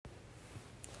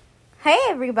Hey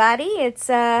everybody, it's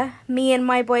me and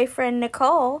my boyfriend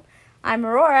Nicole. I'm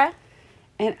Aurora.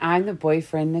 And I'm the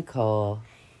boyfriend, Nicole.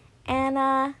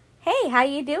 And hey, how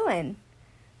you doing?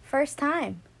 First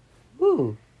time.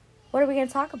 Woo, What are we going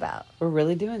to talk about? we're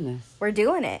really doing this. We're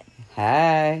doing it.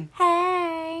 Hey,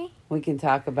 Hey. we can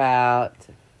talk about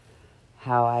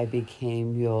how I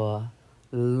became your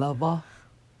lover.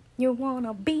 You want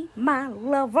to be my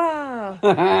lover.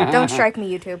 Don't strike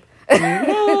me, YouTube.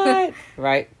 What?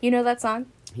 Right? You know that song?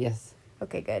 Yes,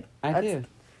 Okay, good. I do.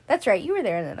 That's right. You were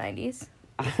there in the 90s.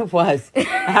 I was.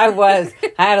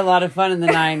 I had a lot of fun in the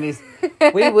 90s.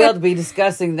 We will be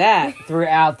discussing that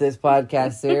throughout this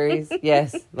podcast series.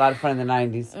 Yes, a lot of fun in the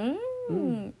 90s.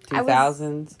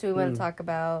 2000s. Do we want to talk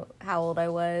about how old I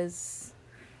was?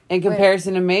 In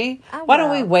comparison to me? Oh, Why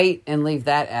don't we well. wait and leave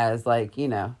that as,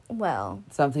 Well,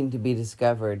 something to be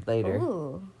discovered later?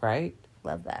 ooh, Right?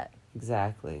 love that.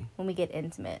 Exactly. When we get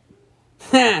intimate.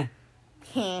 We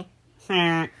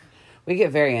Heh.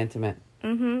 get very intimate.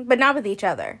 But not with each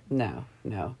other. No.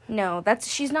 No,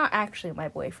 she's not actually my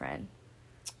boyfriend.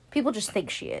 People just think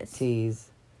she is. Tease.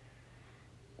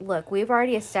 Look, we've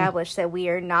already established that we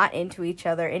are not into each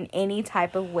other in any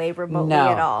type of way remotely No.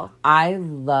 at all. I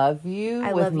love you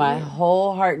I with love my you.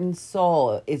 whole heart and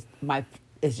soul. It's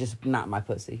just not my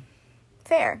pussy.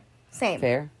 Fair. Same.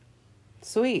 Fair?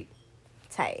 Sweet.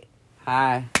 Tight.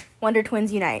 Hi. Wonder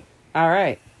Twins unite. All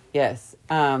right. Yes.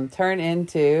 Turn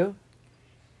into...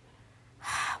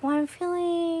 Well, I'm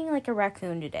feeling like a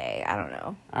raccoon today. I don't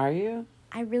know. Are you?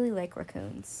 I really like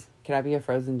raccoons. Can I be a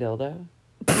frozen dildo?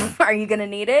 Are you gonna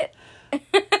need it?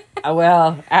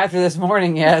 Well, after this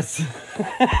morning, yes.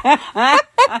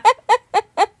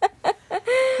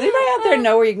 Does anybody out there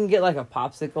know where you can get like a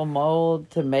popsicle mold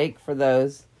to make for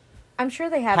those I'm sure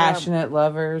they have passionate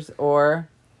lovers, or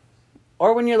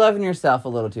when you're loving yourself a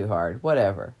little too hard?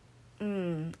 Whatever.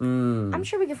 I'm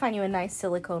sure we can find you a nice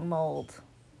silicone mold.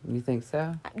 You think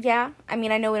so? Yeah, I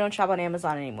mean, I know we don't shop on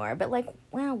Amazon anymore, but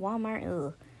Walmart,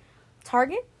 ugh.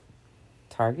 Target?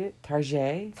 Target?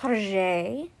 Target?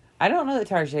 I don't know that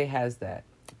Target has that.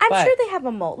 I'm sure they have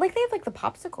a mold. Like, they have, the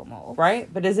popsicle mold.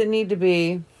 Right? But does it need to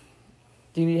be...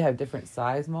 Do you need to have different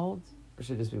size molds? Or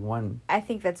should it just be one? I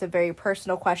think that's a very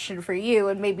personal question for you,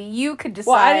 and maybe you could decide.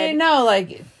 Well, I didn't know,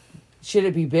 should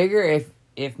it be bigger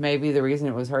if maybe the reason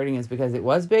it was hurting is because it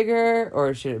was bigger?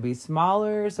 Or should it be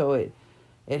smaller so it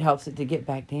helps it to get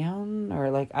back down? Or,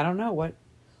 I don't know.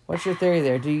 What's your theory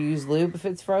there? Do you use lube if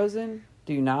it's frozen?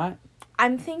 Do you not?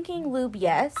 I'm thinking lube,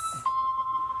 yes.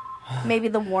 Maybe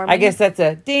the warming. I guess that's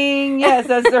a ding. Yes,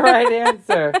 that's the right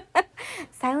answer.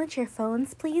 Silence your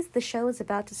phones, please. The show is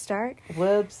about to start.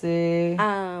 Whoopsie.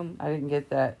 I didn't get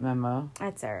that memo.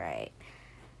 That's all right.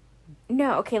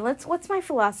 No, okay, what's my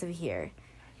philosophy here?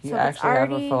 You So if it's actually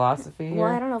have a philosophy here? Well,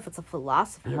 I don't know if it's a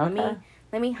philosophy. Okay.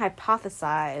 Let me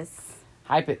hypothesize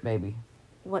Hype it, baby.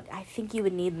 what I think you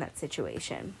would need in that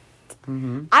situation.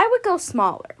 Mm-hmm. I would go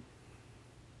smaller.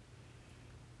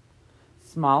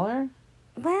 Smaller?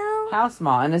 Well, How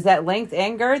small? And is that length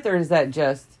and girth, or is that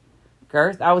just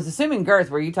girth? I was assuming girth.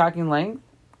 Were you talking length?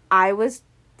 I was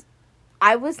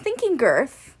thinking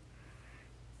girth,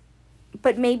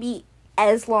 but maybe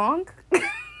as long.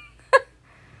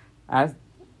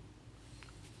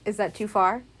 Is that too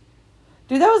far?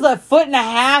 Dude, that was a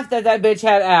 1.5 foot that bitch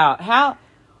had out. How?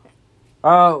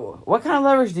 Oh, what kind of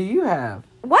levers do you have?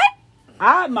 What?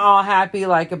 I'm all happy,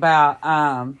 about,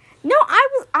 No,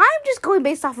 I'm just going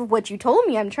based off of what you told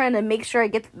me. I'm trying to make sure I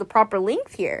get the proper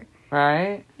length here.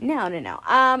 right? No. No,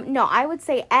 I would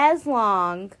say as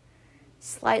long,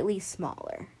 slightly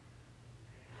smaller.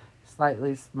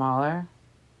 Slightly smaller.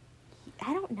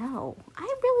 I don't know.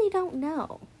 I really don't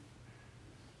know.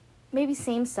 Maybe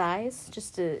same size,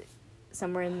 just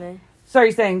somewhere in the... So are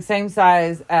you saying same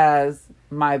size as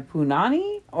my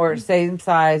punani, or same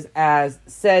size as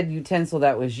said utensil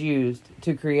that was used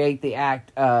to create the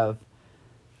act of,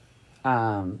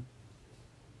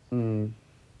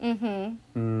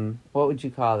 what would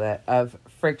you call that? Of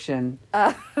friction,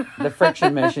 the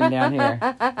friction mission down here.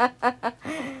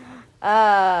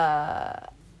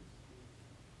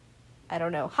 I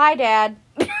don't know. Hi, Dad.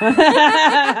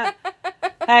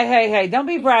 Hey, don't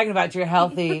be bragging about your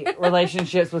healthy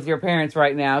relationships with your parents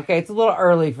right now, okay? It's a little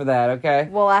early for that, okay?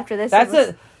 Well, after this...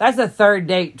 That's a third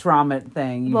date trauma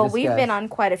thing you we've discussed. been on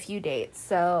quite a few dates,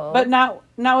 so... But not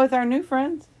with our new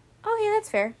friends, Oh, yeah, that's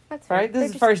fair. That's fair. right?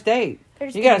 This is first date. they're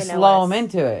just You gotta getting to know slow us. them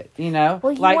into it, you know?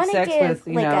 Well, you like wanna sex give,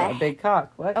 with, like, a big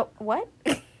cock. What? Oh, what?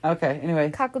 Okay, anyway.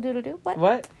 Cockle-doodle-doo? What?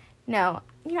 What? No.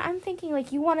 I'm thinking,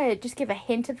 you want to just give a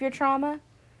hint of your trauma.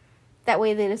 That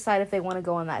way they decide if they want to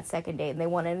go on that second date and they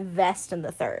want to invest in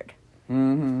the third.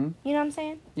 Mm-hmm. You know what I'm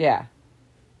saying? Yeah.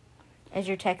 As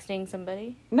you're texting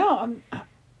somebody. No, I'm...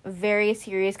 A very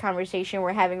serious conversation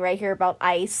we're having right here about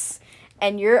ice.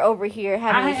 And you're over here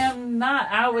having... I am not.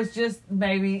 I was just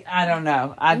maybe... I don't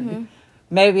know.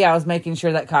 Maybe I was making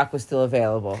sure that cock was still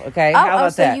available. Okay? How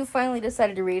about so that? you finally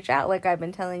decided to reach out like I've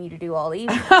been telling you to do all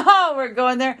evening. Oh, we're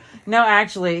going there? No,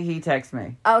 actually, he texted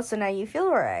me. Oh, so now you feel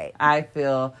all right.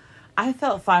 I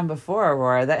felt fine before,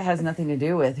 Aurora. That has nothing to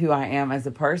do with who I am as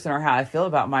a person or how I feel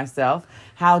about myself.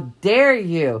 How dare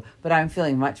you? But I'm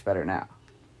feeling much better now.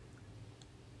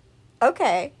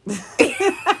 Okay.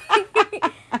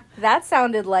 That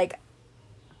sounded like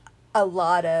a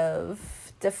lot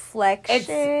of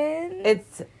deflection.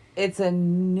 It's a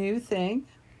new thing.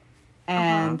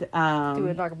 And Do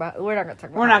we talk about? We're not going to talk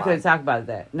about. we're not going to talk about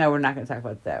that. No, we're not going to talk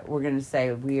about that. We're going to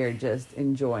say we are just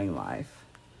enjoying life.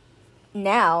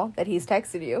 Now that he's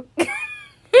texted you.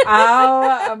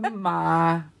 Oh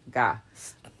my God.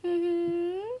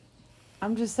 Mm-hmm.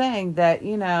 I'm just saying that,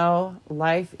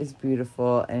 life is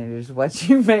beautiful and it is what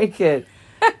you make it.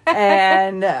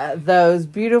 And those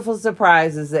beautiful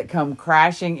surprises that come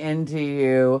crashing into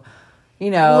you,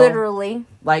 Literally.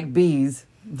 like bees.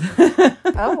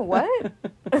 Oh, what?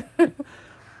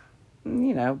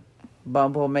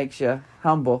 Bumble makes you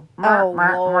humble. Oh,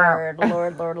 Lord.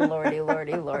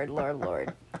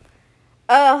 Lord.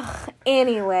 Ugh,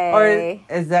 anyway.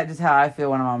 Or is that just how I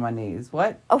feel when I'm on my knees?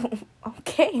 What? Oh,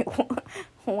 okay.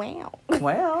 Wow.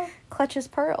 Well. Clutches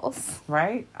pearls.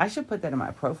 Right? I should put that in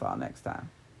my profile next time.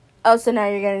 Oh, so now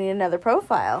you're going to need another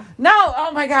profile. No!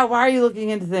 Oh my God, why are you looking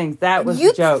into things? That was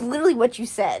a joke. Literally what you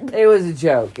said. It was a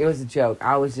joke.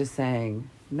 I was just saying,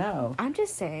 no. I'm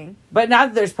just saying. But not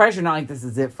that there's pressure, not like this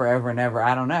is it forever and ever.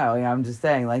 I don't know. I'm just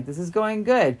saying, like, this is going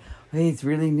good. Hey, it's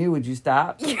really new. Would you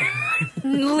stop?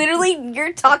 Literally,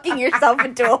 you're talking yourself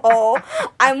into a hole.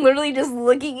 I'm literally just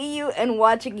looking at you and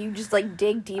watching you just, like,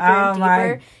 dig deeper and deeper.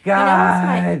 Oh,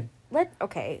 my God.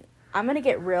 Okay, I'm going to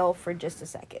get real for just a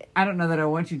second. I don't know that I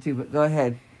want you to, but go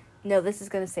ahead. No, this is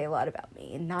going to say a lot about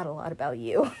me and not a lot about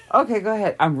you. Okay, go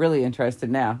ahead. I'm really interested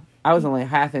now. I was only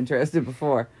half interested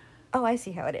before. Oh, I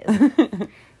see how it is.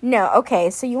 No, okay,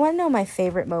 so you want to know my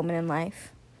favorite moment in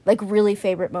life? Like, really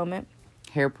favorite moment?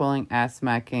 Hair pulling, ass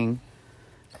smacking,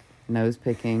 nose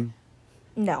picking.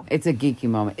 No. It's a geeky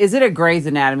moment. Is it a Grey's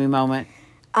Anatomy moment?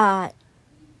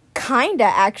 Kinda,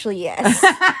 actually, yes.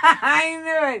 I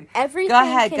knew it. Everything go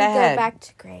ahead. go back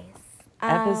to Grey's.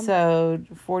 Episode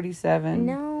 47.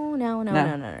 No.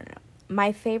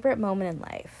 My favorite moment in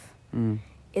life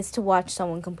is to watch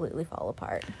someone completely fall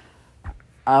apart.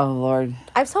 Oh, Lord.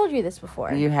 I've told you this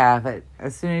before. You have it.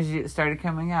 As soon as you started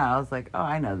coming out, I was like, oh,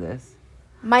 I know this.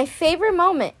 My favorite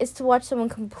moment is to watch someone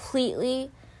completely,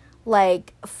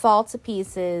 like, fall to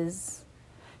pieces.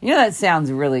 That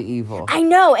sounds really evil. I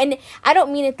know, and I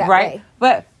don't mean it that way.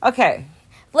 But, okay.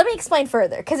 Let me explain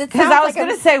further, because I was going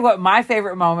to say what my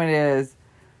favorite moment is,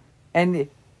 and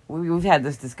we've had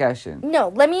this discussion. No,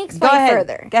 let me explain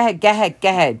further. Go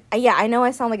ahead. Yeah, I know I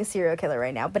sound like a serial killer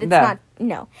right now, but it's not.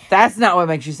 No. That's not what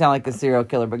makes you sound like a serial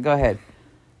killer, but go ahead.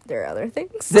 There are other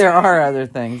things. There are other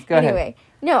things. Go ahead. Anyway,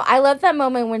 no, I love that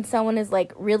moment when someone is,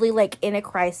 like, really, like, in a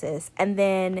crisis, and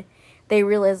then they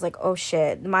realize, like, oh,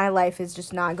 shit, my life is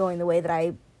just not going the way that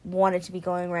I want it to be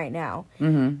going right now.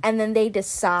 Mm-hmm. And then they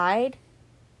decide,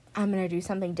 I'm going to do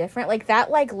something different. Like,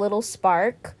 that, like, little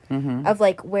spark of,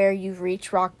 like, where you've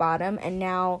reached rock bottom, and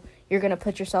now you're going to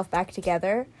put yourself back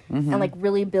together and, like,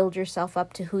 really build yourself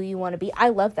up to who you want to be. I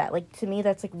love that. Like, to me,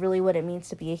 that's, like, really what it means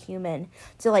to be a human.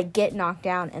 To, like, get knocked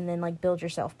down and then, like, build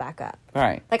yourself back up.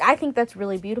 Right. Like, I think that's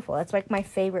really beautiful. That's, like, my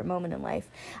favorite moment in life.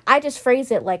 I just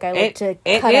phrase it like I like to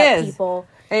cut up people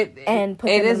and put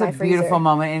them in my freezer. It is a beautiful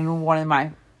moment, and one of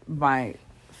my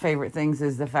favorite things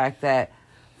is the fact that,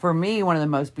 for me, one of the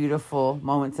most beautiful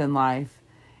moments in life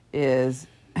is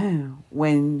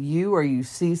when you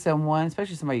see someone,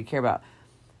 especially somebody you care about,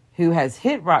 who has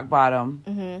hit rock bottom,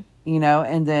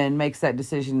 and then makes that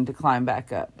decision to climb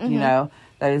back up,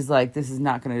 that is like, this is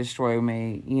not going to destroy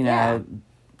me,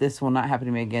 this will not happen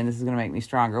to me again, this is going to make me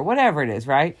stronger, whatever it is,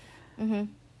 right?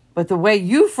 But the way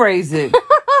you phrase it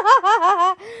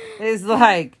is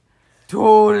like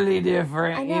totally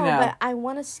different. I know, but I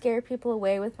want to scare people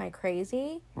away with my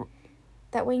crazy.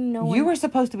 That way no one... You were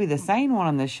supposed to be the sane one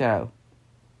on this show.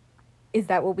 Is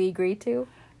that what we agreed to?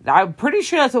 I'm pretty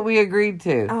sure that's what we agreed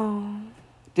to. Oh.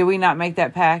 Did we not make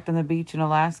that pact on the beach in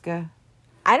Alaska?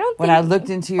 I don't think... When I looked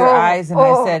into your eyes and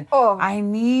I said, I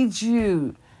need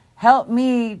you. Help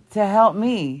me to help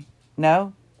me.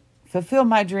 No? Fulfill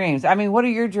my dreams. I mean, what are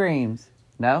your dreams?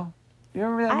 No? You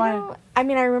remember that moment? I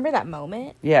remember that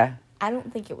moment. Yeah. I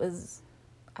don't think it was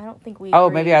I don't think we Oh,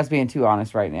 agreed. maybe I was being too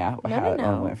honest right now. No, how no, it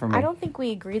no. went for me. I don't think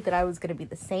we agreed that I was going to be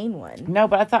the sane one. No,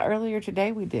 but I thought earlier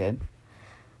today we did.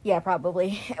 Yeah,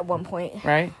 probably at one point.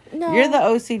 Right? No. You're the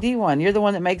OCD one. You're the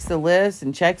one that makes the list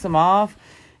and checks them off.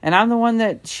 And I'm the one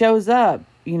that shows up,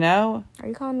 you know? Are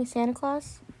you calling me Santa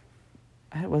Claus?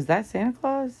 Was that Santa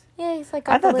Claus? Yeah, he's like,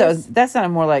 I thought that sounded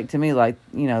more like, to me, like,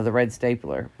 you know, the red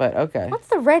stapler. But okay. What's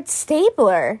the red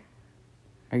stapler?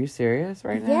 Are you serious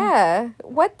right now? Yeah.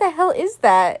 What the hell is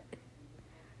that?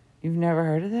 You've never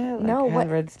heard of that? Like, No, what?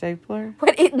 red stapler?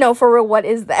 No, for real, what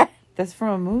is that? That's from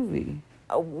a movie.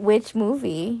 Which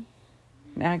movie?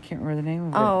 Now I can't remember the name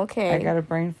of it. Oh, okay. I got a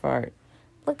brain fart.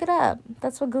 Look it up.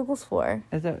 That's what Google's for.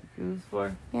 Is that what Google's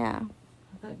for? Yeah.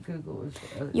 I thought Google was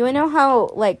for other You wanna know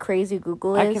how, like, crazy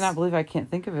Google is? I cannot believe I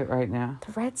can't think of it right now.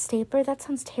 The red stapler? That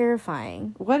sounds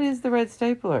terrifying. What is the red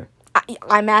stapler?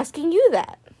 I'm asking you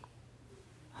that.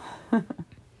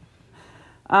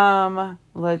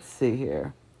 Let's see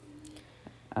here.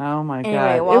 Oh my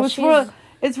Anyway, God. while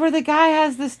It's where the guy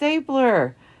has the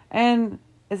stapler. And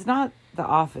it's not The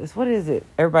Office. What is it?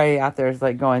 Everybody out there is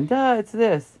like going, duh, it's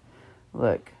this.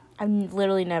 Look. I've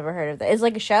literally never heard of that. It's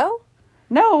like a show?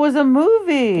 No, it was a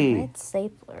movie. Red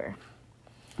stapler.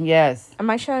 Yes. Am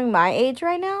I showing my age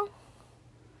right now?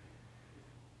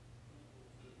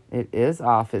 It is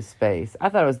Office Space. I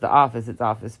thought it was The Office. It's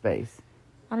Office Space.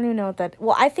 I don't even know what that...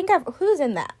 Well, I think Who's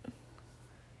in that?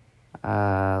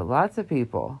 Lots of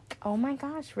people. Oh my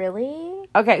gosh, really?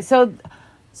 Okay, so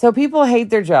people hate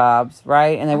their jobs,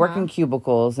 right? And they work in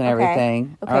cubicles and Okay.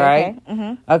 everything. Okay, all right? okay.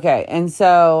 Mm-hmm. Okay, and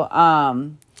so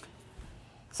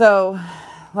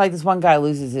like this one guy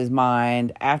loses his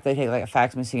mind after they take like a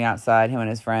fax machine outside, him and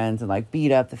his friends, and like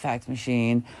beat up the fax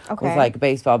machine with like a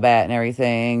baseball bat and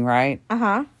everything, right?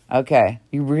 Uh-huh. Okay,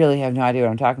 you really have no idea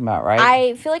what I'm talking about, right?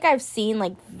 I feel like I've seen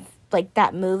like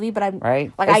that movie, but I'm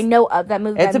right. like I know of that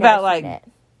movie. It's but I've about never seen like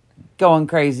it. going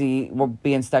crazy, we're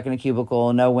being stuck in a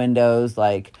cubicle, no windows,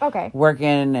 like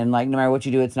working, and like no matter what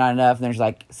you do, it's not enough. And there's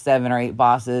like 7 or 8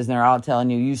 bosses, and they're all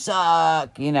telling you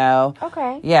suck, you know.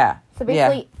 Okay. Yeah. So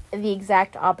basically, the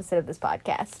exact opposite of this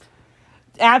podcast.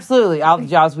 Absolutely, all the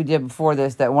jobs we did before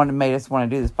this that made us want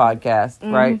to do this podcast,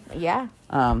 right? Yeah.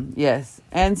 Yes,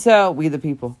 and so we the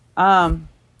people.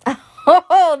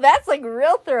 Oh, that's like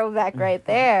real throwback right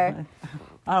there.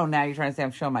 Oh, now you're trying to say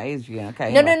I'm showing my age again.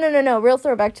 Okay. No. Real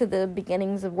throwback to the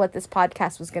beginnings of what this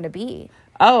podcast was going to be.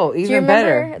 Oh, even Do you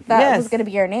remember better. that was going to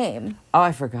be our name? Oh,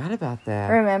 I forgot about that.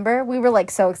 Remember? We were like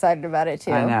so excited about it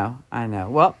too. I know.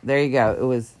 Well, there you go. It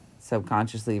was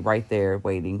subconsciously right there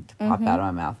waiting to pop out of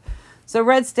my mouth. So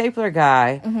Red Stapler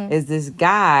guy is this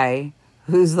guy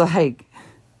who's like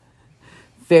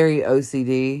very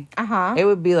OCD. Uh-huh. It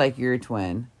would be like your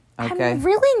twin. Okay. I'm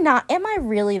really not. Am I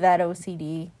really that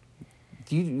OCD?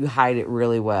 You hide it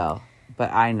really well,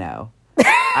 but I know.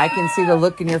 I can see the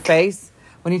look in your face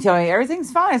when you tell me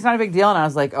everything's fine. It's not a big deal. And I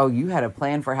was like, oh, you had a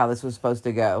plan for how this was supposed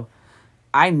to go.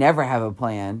 I never have a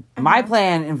plan. My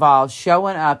plan involves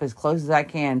showing up as close as I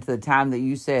can to the time that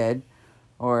you said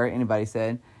or anybody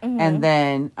said, and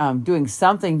then doing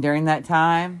something during that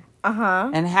time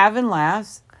and having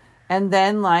laughs, and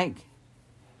then like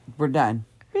we're done.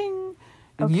 Bing.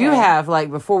 Okay. You have like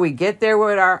before we get there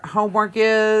what our homework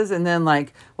is, and then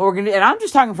like what we're gonna do. And I'm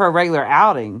just talking for a regular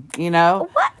outing, you know.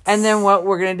 What? And then what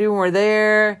we're gonna do when we're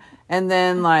there, and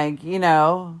then like you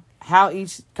know how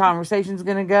each conversation's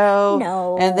gonna go.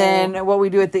 No. And then what we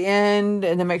do at the end,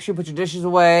 and then make sure you put your dishes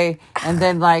away, and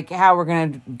then like how we're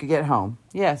gonna get home.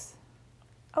 Yes.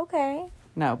 Okay.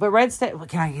 No, but Red Stapler.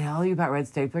 Can I tell you about Red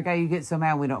Stapler guy? You get so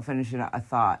mad when we don't finish a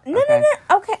thought. No.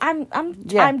 Okay, I'm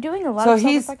doing a lot of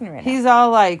self-reflecting right now. He's all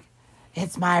like,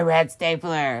 "It's my Red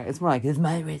Stapler." It's more like, "It's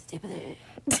my Red Stapler."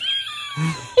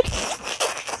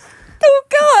 Oh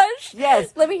gosh.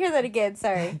 Yes. Let me hear that again.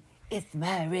 Sorry. It's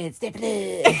my Red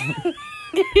Stapler.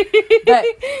 But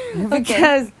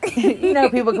because you know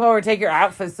people come over and take your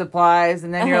outfit supplies,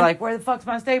 and then you're like, "Where the fuck's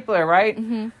my stapler?" Right?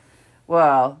 Mm-hmm.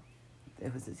 Well,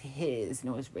 it was his,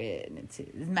 and it was red, and it's his.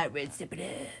 It's my Red Stapler.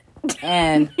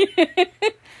 And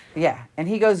yeah, and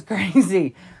he goes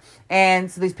crazy, and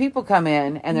so these people come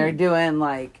in, and they're doing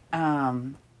like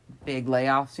big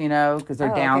layoffs, you know, because they're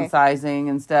downsizing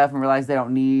and stuff, and realize they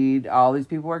don't need all these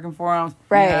people working for them,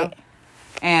 right? You know?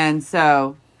 And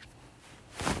so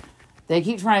they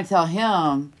keep trying to tell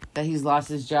him that he's lost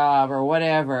his job or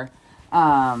whatever,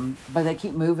 but they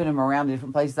keep moving him around to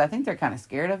different places. I think they're kind of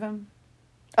scared of him.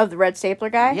 Of the red stapler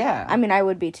guy? Yeah. I mean, I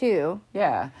would be too.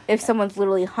 Yeah. If someone's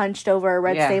literally hunched over a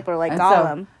red stapler like and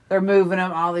Gollum. So they're moving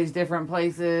him all these different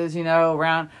places,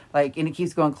 around, like, and it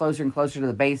keeps going closer and closer to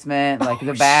the basement, like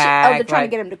the back. Oh, they're trying to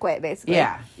get him to quit, basically.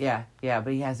 Yeah,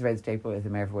 but he has the red stapler with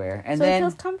him everywhere. And so then, it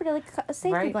feels comfortable, like a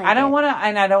safety right? blanket. I don't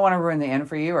want to ruin the end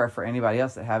for you or for anybody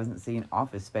else that hasn't seen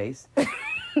Office Space.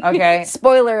 Okay?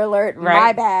 Spoiler alert, right?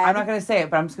 my bad. I'm not going to say it,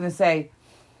 but I'm just going to say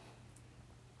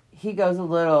he goes a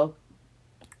little...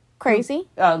 Crazy?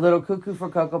 A little cuckoo for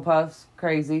Cocoa Puffs,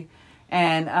 crazy.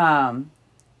 And,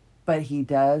 but he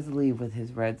does leave with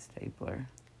his red stapler.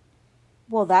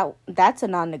 Well, that's a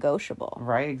non-negotiable.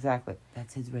 Right, exactly.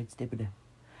 That's his red stapler.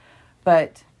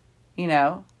 But,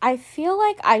 I feel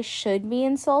like I should be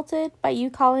insulted by you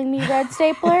calling me red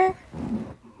stapler.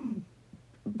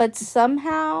 But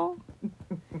somehow,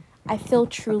 I feel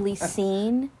truly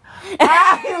seen.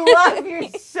 I love you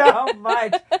so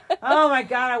much. Oh my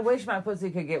God, I wish my pussy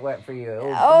could get wet for you.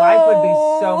 Life would be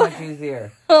so much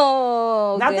easier.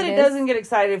 Oh, not goodness. that it doesn't get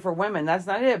excited for women. That's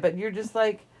not it. But you're just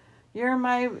like, you're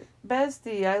my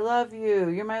bestie. I love you.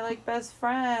 You're my, like, best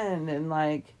friend. And,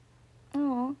 like,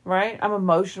 right? I'm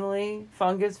emotionally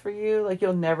fungus for you. Like,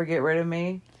 you'll never get rid of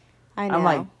me. I know.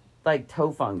 I'm like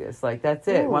toe fungus. Like, that's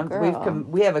it. Ooh, Once girl.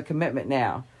 we have a commitment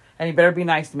now. And you better be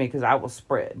nice to me because I will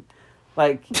spread.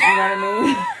 Like, you know what I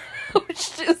mean?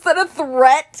 Is that a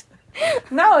threat?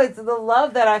 No, it's the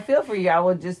love that I feel for you. I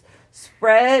will just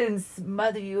spread and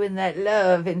smother you in that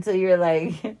love until you're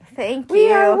like, thank you.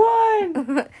 We are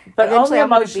one. But only I'm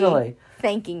gonna emotionally. be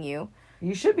thanking you.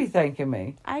 You should be thanking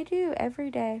me. I do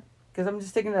every day. Because I'm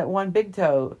just sticking that one big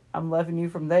toe. I'm loving you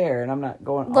from there, and I'm not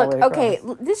going all the way Look, across. okay,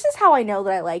 this is how I know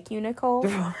that I like you, Nicole.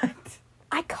 What?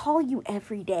 I call you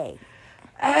every day.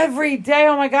 Every day.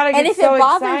 Oh my God, I get And if so it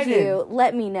bothers excited. you,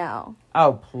 let me know.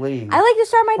 Oh, please. I like to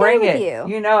start my Bring day it. with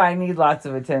you. You know I need lots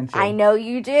of attention. I know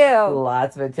you do.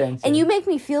 Lots of attention. And you make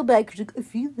me feel bad because I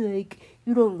feel like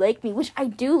you don't like me, which I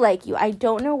do like you. I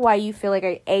don't know why you feel like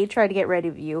I, A, try to get rid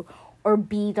of you, or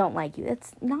B, don't like you.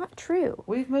 That's not true.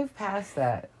 We've moved past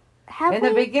that. Have In we?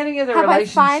 the beginning of the Have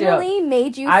relationship. I finally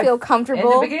made you feel comfortable?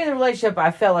 In the beginning of the relationship,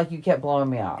 I felt like you kept blowing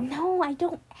me off. No, I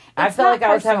don't. I It's felt not like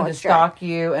I was having personal, to stalk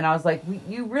you, and I was like,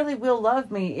 you really will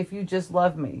love me if you just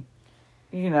love me.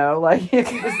 Like, if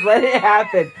you just let it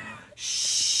happen.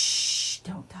 Shh,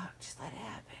 don't talk, just let it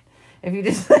happen. If you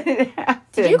just let it happen.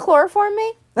 Did you chloroform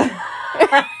me?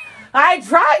 I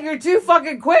tried, you're too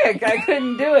fucking quick. I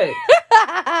couldn't do it.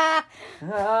 I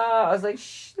was like,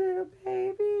 shh, little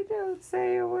baby, don't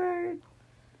say a word.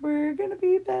 We're gonna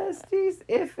be besties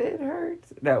if it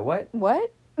hurts. No, what?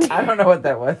 What? I don't know what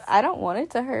that was. I don't want it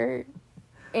to hurt.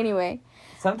 Anyway.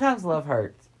 Sometimes love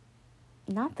hurts.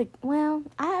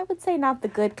 I would say not the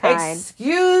good kind.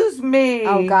 Excuse me.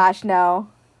 Oh gosh, no.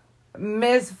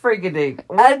 Miss Friggity.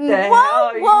 What the hell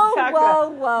are you talking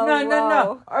about?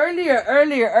 No. Earlier.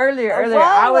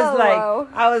 I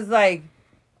was like,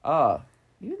 oh,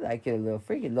 you like your little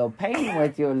freaking little pain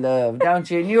with your love, don't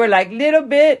you? And you were like, little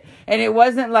bit, and it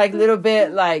wasn't like little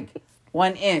bit like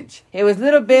 1 inch. It was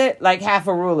little bit like half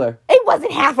a ruler. It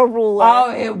wasn't half a ruler.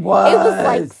 Oh, it was. It was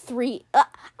like 3. I am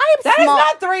That small. is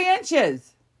not 3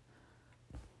 inches.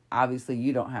 Obviously,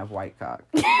 you don't have white cock.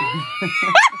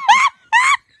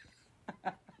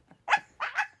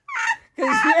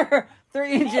 Because your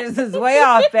 3 inches is way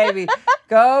off, baby.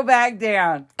 Go back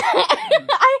down.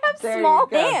 I have There small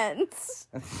you go. hands.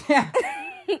 Yeah.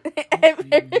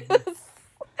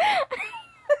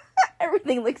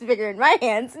 Everything looks bigger in my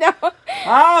hands now.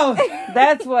 Oh,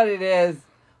 that's what it is.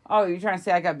 Oh, you're trying to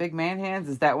say I got big man hands?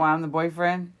 Is that why I'm the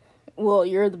boyfriend? Well,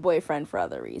 you're the boyfriend for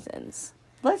other reasons.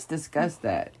 Let's discuss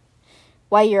that.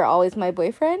 Why you're always my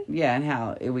boyfriend? Yeah, and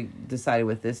how we decided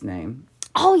with this name.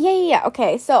 Oh, yeah.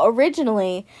 Okay, so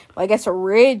originally,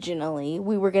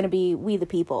 we were going to be We the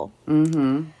People.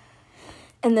 Mm-hmm.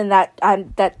 And then I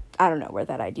don't know where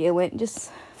that idea went.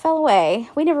 Just fell away.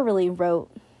 We never really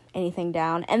wrote anything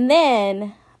down. And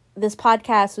then this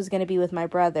podcast was going to be with my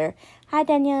brother. Hi,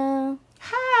 Daniel.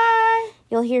 Hi.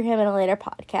 You'll hear him in a later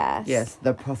podcast. Yes,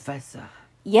 the professor.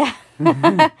 Yeah.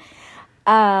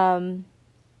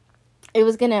 It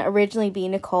was going to originally be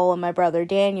Nicole and my brother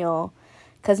Daniel,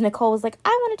 because Nicole was like, I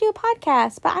want to do a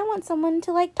podcast, but I want someone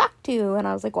to, like, talk to. And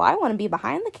I was like, well, I want to be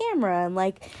behind the camera and,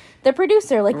 like, the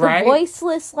producer, like, Right. the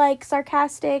voiceless, like,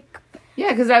 sarcastic. Yeah,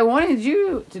 because I wanted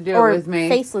you to do Or it with me.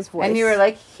 faceless voice. And you were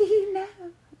like, no.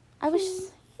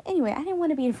 Anyway, I didn't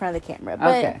want to be in front of the camera.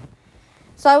 But, Okay.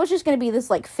 So I was just going to be this,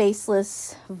 like,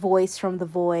 faceless voice from the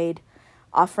void,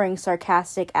 offering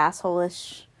sarcastic,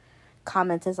 asshole-ish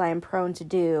comments as I am prone to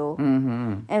do.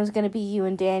 Mm-hmm. And it was going to be you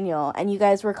and Daniel. And you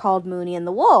guys were called Mooney and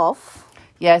the Wolf.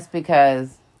 Yes,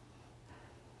 because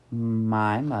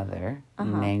my mother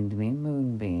named me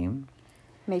Moonbeam.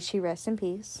 May she rest in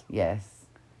peace. Yes.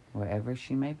 Wherever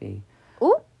she may be.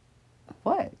 Ooh.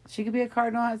 What? She could be a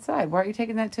cardinal outside. Why are you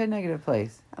taking that to a negative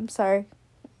place? I'm sorry.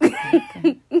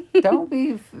 Okay. Don't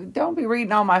be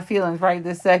reading all my feelings right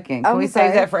this second. Can I'm we sorry.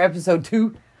 save that for episode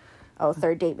 2? Oh,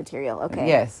 third date material. Okay.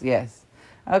 Yes.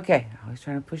 Okay. I was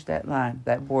trying to push that line,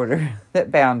 that border, that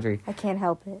boundary. I can't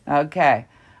help it. Okay.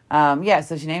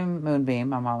 So she named Moonbeam.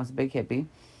 My mom was a big hippie.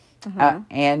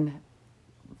 And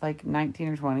like 19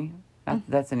 or 20. Not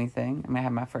that that's anything. I mean, I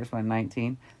had my first one at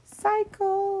 19.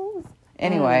 Cycles.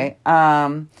 Anyway,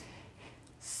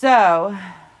 so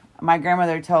my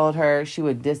grandmother told her she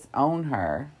would disown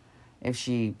her if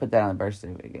she put that on the birth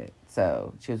certificate.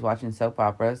 So she was watching soap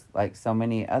operas like so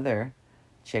many other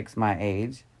chicks my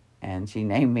age, and she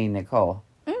named me Nicole.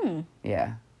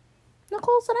 Yeah.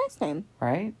 Nicole's a nice name.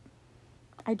 Right?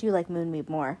 I do like Moonbeam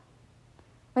more.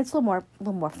 It's a little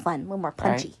more fun, a little more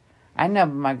punchy. Right? I know,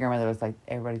 but my grandmother was like,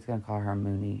 everybody's going to call her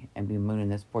Mooney and be mooning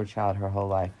this poor child her whole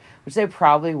life. Which they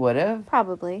probably would have.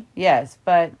 Probably. Yes,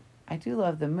 but I do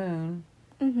love the moon.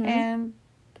 Mm-hmm. And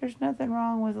there's nothing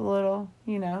wrong with a little,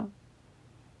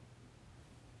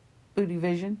 booty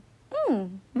vision.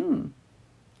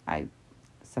 I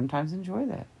sometimes enjoy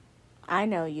that. I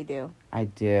know you do. I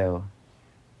do.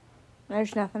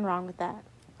 There's nothing wrong with that.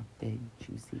 A big,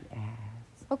 juicy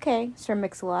ass. Okay, Sir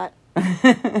Mix-a-Lot.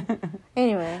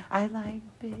 Anyway. I like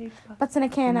big Butts in a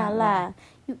can, I lie.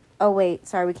 Oh, wait.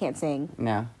 Sorry, we can't sing.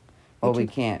 No. Well, we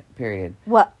can't, period.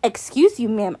 Well, excuse you,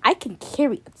 ma'am. I can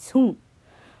carry a tune.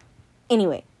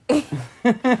 Anyway.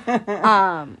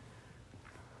 But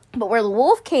where the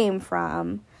wolf came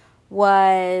from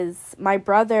was my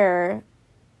brother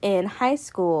in high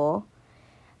school.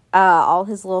 All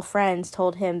his little friends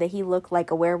told him that he looked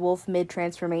like a werewolf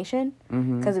mid-transformation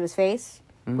because of his face,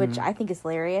 which I think is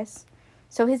hilarious.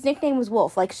 So his nickname was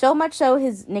Wolf. Like, so much so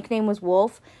his nickname was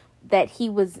Wolf that he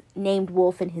was named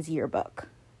Wolf in his yearbook.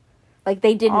 Like,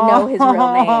 they didn't know his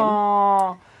real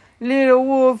name. Little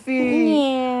Wolfie.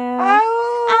 Yeah.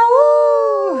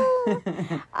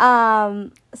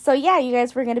 Ow. So, yeah, you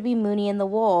guys were going to be Mooney and the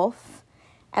Wolf.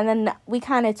 And then we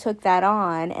kind of took that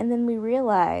on. And then we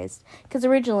realized, because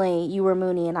originally you were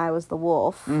Mooney and I was the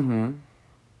Wolf.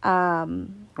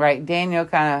 Right. Daniel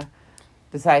kind of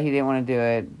decided he didn't want to do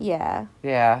it. Yeah.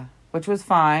 Yeah. Which was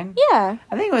fine. Yeah.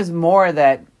 I think it was more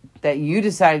that you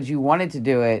decided you wanted to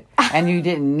do it and you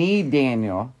didn't need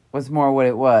Daniel was more what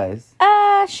it was.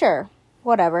 Sure.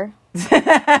 Whatever.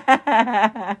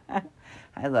 I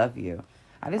love you.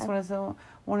 I just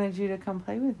wanted you to come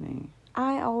play with me.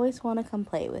 I always want to come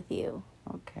play with you.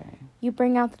 Okay. You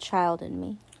bring out the child in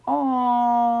me.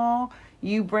 Oh,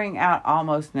 you bring out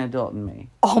almost an adult in me.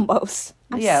 Almost.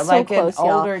 Yeah, so like close, an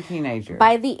y'all. older teenager.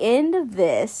 By the end of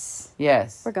this,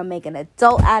 yes, we're going to make an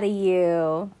adult out of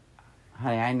you.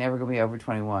 Honey, I ain't never going to be over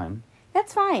 21.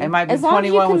 That's fine. It might be as long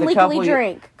 21 as you can with a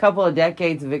legally couple of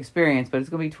decades of experience, but it's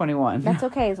going to be 21. That's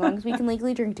okay. As long as we can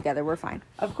legally drink together, we're fine.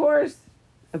 Of course.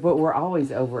 But we're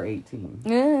always over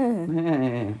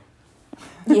 18.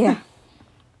 Yeah.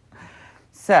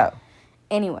 So.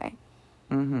 Anyway.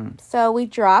 So we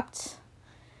dropped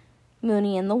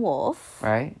Mooney and the Wolf.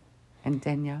 Right. And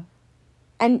Daniel.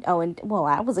 Well,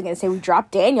 I wasn't going to say we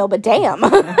dropped Daniel, but damn.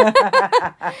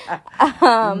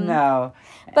 No.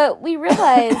 But we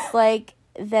realized,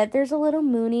 that there's a little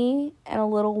Mooney and a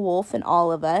little Wolf in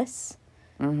all of us.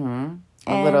 A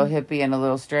little hippie and a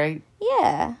little straight.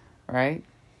 Yeah. Right?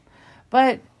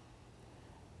 But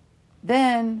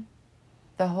then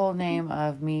the whole name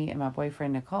of me and my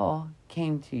boyfriend, Nicole,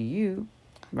 came to you,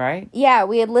 right? Yeah,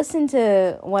 we had listened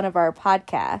to one of our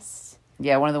podcasts.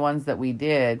 Yeah, one of the ones that we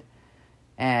did.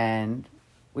 And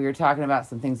we were talking about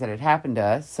some things that had happened to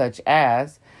us, such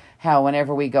as how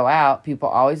whenever we go out, people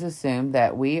always assume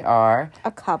that we are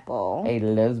a couple. A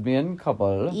lesbian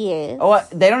couple. Yes. Oh,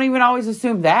 they don't even always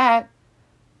assume that.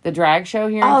 The drag show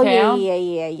here in town.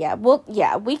 Yeah. Well,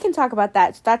 yeah, we can talk about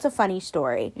that. That's a funny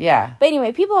story. Yeah. But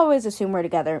anyway, people always assume we're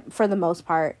together for the most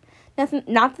part. Nothing.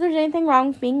 Not that there's anything wrong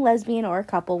with being lesbian or a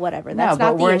couple, whatever. That's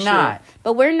not the issue.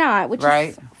 But we're not, which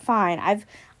is fine. I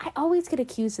always get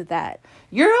accused of that.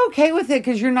 You're okay with it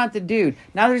because you're not the dude.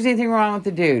 Not that there's anything wrong with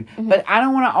the dude. But I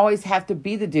don't want to always have to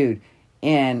be the dude.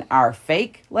 In our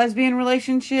fake lesbian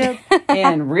relationship,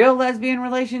 in real lesbian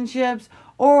relationships,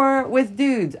 or with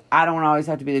dudes. I don't always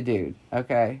have to be the dude.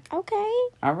 Okay? Okay.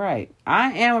 All right.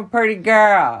 I am a pretty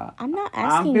girl. I'm not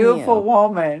asking I'm a beautiful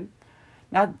woman.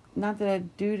 Not that a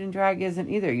dude in drag isn't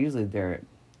either. Usually they're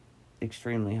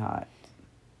extremely hot.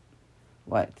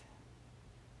 What?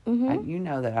 You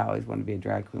know that I always wanted to be a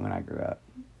drag queen when I grew up.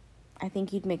 I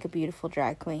think you'd make a beautiful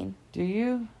drag queen. Do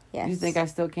you? Yes. Do you think I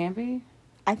still can be?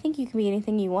 I think you can be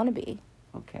anything you want to be.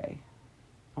 Okay.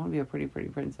 I want to be a pretty, pretty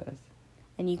princess.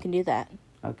 And you can do that.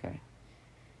 Okay.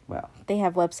 Well. They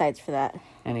have websites for that.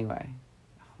 Anyway.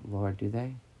 Lord, do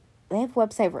they? They have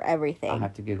website for everything. I'll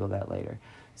have to Google that later.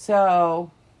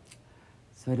 So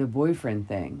the boyfriend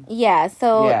thing. Yeah,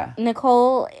 so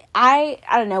Nicole, I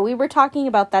don't know, we were talking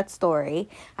about that story.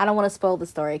 I don't want to spoil the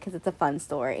story because it's a fun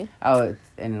story. Oh, it's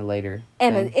in a later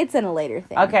thing. It's in a later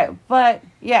thing. Okay, but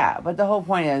the whole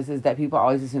point is that people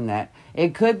always assume that.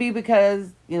 It could be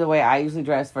because, the way I usually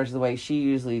dress versus the way she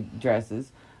usually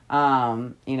dresses.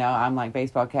 I'm like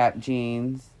baseball cap,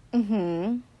 jeans,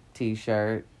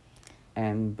 t-shirt,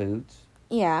 and boots.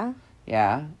 Yeah.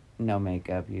 Yeah, no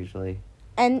makeup usually.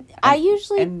 And I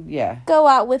usually go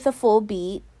out with a full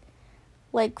beat,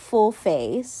 like full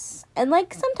face, and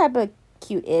like some type of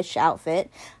cute-ish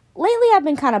outfit. Lately, I've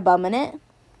been kind of bumming it.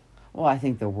 Well, I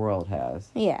think the world has.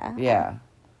 Yeah. Yeah.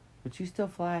 But you still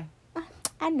fly.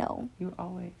 I know. You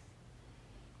always.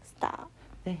 Stop.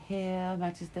 The hair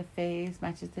matches the face,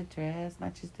 matches the dress,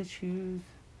 matches the shoes.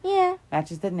 Yeah.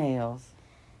 Matches the nails.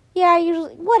 Yeah, I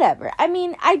usually, whatever. I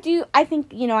mean, I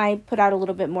think, I put out a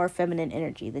little bit more feminine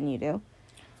energy than you do.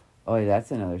 Oh, yeah, that's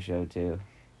another show, too.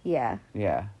 Yeah.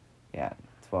 Yeah. Yeah,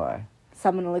 that's why.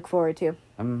 Something to look forward to.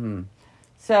 Mm-hmm.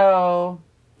 So,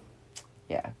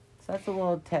 yeah. So that's a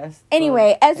little test.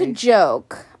 Anyway, as a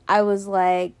joke, I was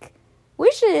like,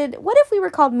 what if we were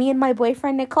called Me and My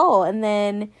Boyfriend Nicole? And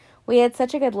then we had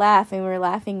such a good laugh, and we were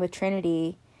laughing with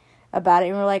Trinity about it,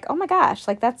 and we were like, oh my gosh,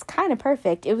 like, that's kind of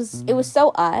perfect. It was so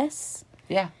us.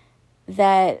 Yeah.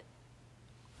 That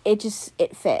it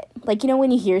fit. Like, when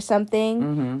you hear something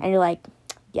and you're like,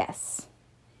 yes,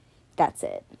 that's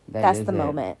it. That's the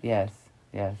moment. Yes.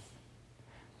 Because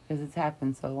it's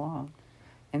happened so long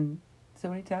and so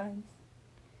many times.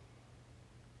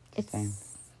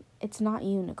 It's not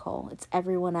you, Nicole. It's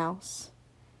everyone else.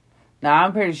 No,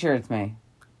 I'm pretty sure it's me.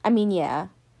 I mean, yeah.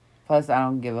 Plus, I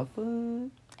don't give a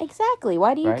fuck. Exactly.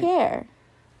 Why do you care?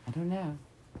 I don't know.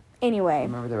 Anyway.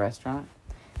 Remember the restaurant?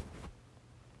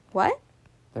 What?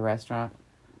 The restaurant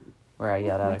where I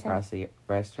yelled out across the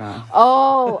restaurant.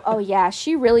 Oh, yeah.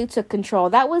 She really took control.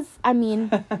 That was, I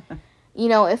mean,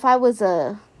 if I was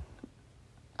a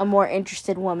more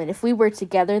interested woman, if we were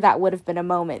together, that would have been a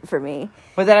moment for me.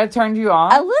 Would that have turned you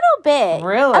on? A little bit.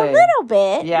 Really? A little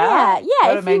bit. Yeah? Yeah.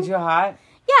 Would have made you hot?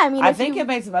 Yeah, I mean, I think it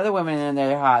made some other women in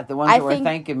there hot. The ones that were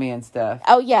thanking me and stuff.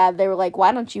 Oh, yeah. They were like,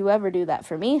 why don't you ever do that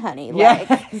for me, honey? Like,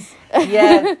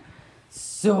 yes.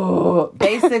 So,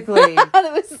 basically,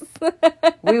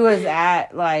 we was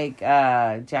at, like,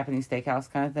 Japanese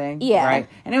steakhouse kind of thing. Yeah. Right?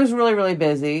 And it was really, really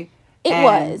busy. It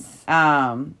was.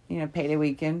 Payday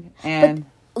weekend. And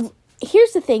but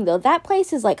here's the thing, though. That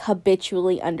place is, like,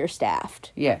 habitually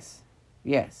understaffed. Yes.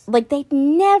 Like, they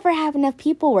never have enough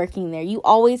people working there. You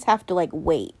always have to, like,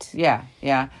 wait. Yeah.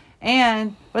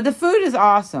 But the food is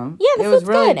awesome. Yeah, the food's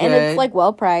really good. And it's, like,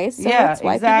 well priced. So that's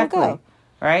why people go.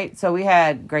 Right? So we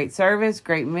had great service,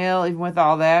 great meal, even with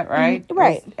all that, right? Mm-hmm.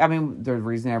 Right. The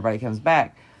reason everybody comes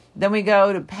back. Then we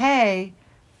go to pay,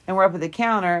 and we're up at the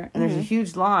counter, and there's a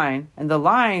huge line, and the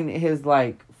line is,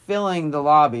 like, filling the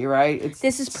lobby, right?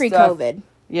 This is pre-COVID.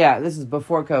 Yeah, this is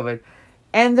before COVID.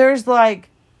 And there's, like,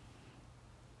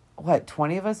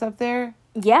 20 of us up there?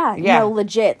 Yeah. No,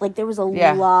 legit. Like, there was a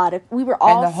lot of... We were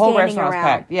all and the whole standing restaurant around.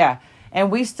 was packed. Yeah. And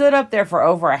we stood up there for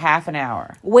over a half an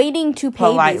hour. Waiting to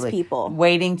pay these people.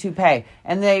 Waiting to pay.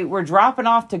 And they were dropping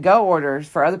off to-go orders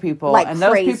for other people. Like and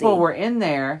crazy. Those people were in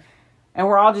there. And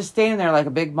we're all just standing there like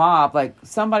a big mob. Like,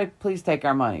 somebody please take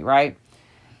our money, right?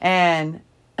 And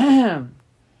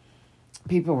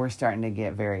people were starting to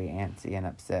get very antsy and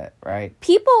upset, right?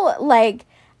 People, like...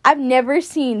 I've never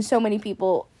seen so many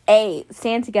people,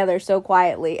 stand together so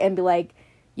quietly and be like,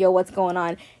 yo, what's going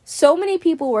on? So many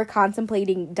people were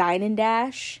contemplating Dine and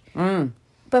Dash.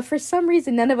 But for some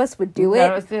reason, none of us would do it.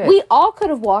 None of us did. We all could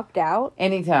have walked out.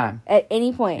 Anytime. At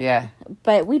any point. Yeah.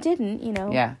 But we didn't,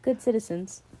 Yeah. Good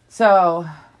citizens. So,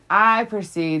 I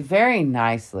proceed very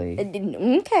nicely.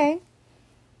 Okay.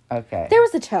 There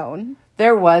was a tone.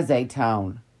 There was a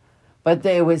tone. But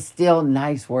there was still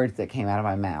nice words that came out of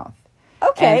my mouth.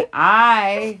 Okay. And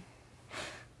I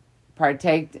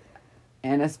partaked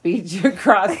in a speech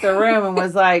across the room and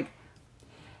was like,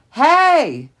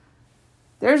 hey,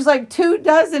 there's like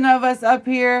 24 of us up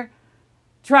here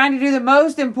trying to do the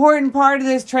most important part of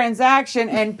this transaction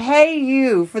and pay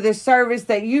you for the service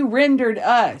that you rendered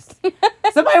us.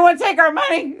 Somebody want to take our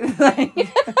money?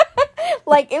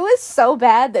 Like, it was so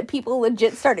bad that people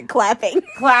legit started clapping.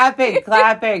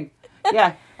 Clapping.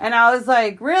 Yeah. And I was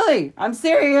like, really? I'm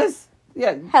serious.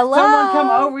 Yeah. Hello. Someone come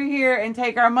over here and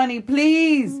take our money,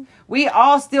 please. We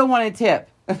all still want a tip.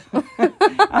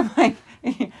 I'm like,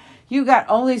 you got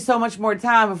only so much more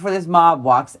time before this mob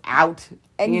walks out.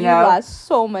 And you know? lost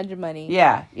so much money.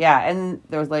 Yeah. And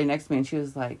there was a lady next to me, and she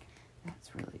was like,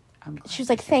 "That's really." She was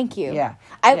like, "Thank you." Yeah.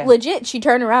 Legit. She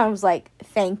turned around and was like,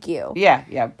 "Thank you."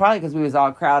 Yeah. Probably because we was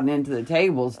all crowding into the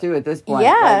tables too at this point.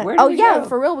 Yeah. Like, where did we go?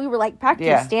 For real. We were like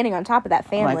practically standing on top of that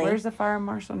family. I'm like, where's the fire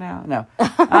marshal now? No.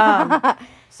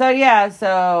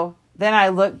 So then I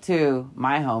looked to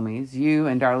my homies, you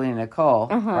and Darlene and Nicole,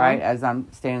 right? As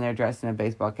I'm standing there dressed in a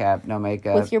baseball cap, no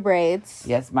makeup. With your braids.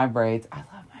 Yes, my braids. I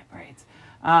love my braids.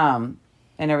 And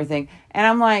everything. And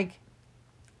I'm like,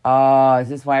 oh, is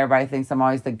this why everybody thinks I'm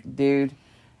always the dude?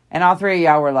 And all three of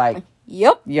y'all were like,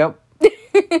 Yep.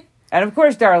 And of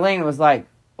course, Darlene was like,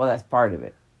 well, that's part of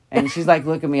it. And she's like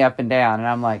looking me up and down. And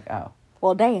I'm like, oh.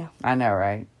 Well, damn. I know,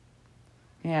 right?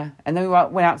 Yeah. And then we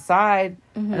went outside.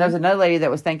 And there was another lady that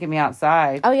was thanking me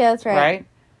outside. Oh, yeah, that's right. Right?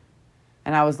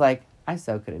 And I was like, I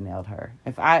so could have nailed her.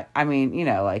 If I mean, you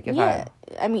know, like if I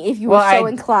mean, if you were so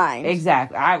inclined.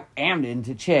 Exactly. I am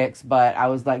into chicks, but I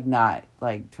was like not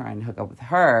like trying to hook up with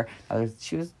her.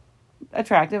 She was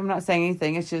attractive. I'm not saying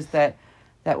anything. It's just that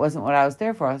wasn't what I was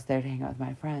there for. I was there to hang out with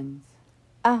my friends.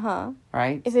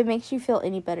 Right? If it makes you feel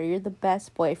any better, you're the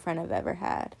best boyfriend I've ever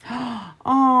had.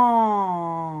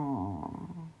 Oh.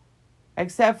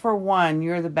 Except for one,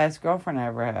 you're the best girlfriend I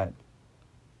ever had.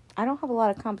 I don't have a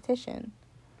lot of competition.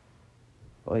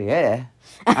 Well, yeah.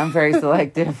 I'm very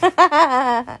selective.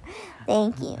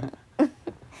 Thank you.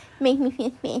 Make me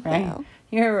feel special. Right?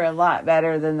 You're a lot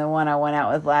better than the one I went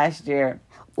out with last year.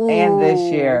 Ooh. And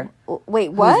this year.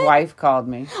 Wait, what? Whose wife called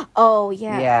me. Oh,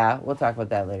 yeah. Yeah, we'll talk about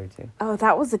that later, too. Oh,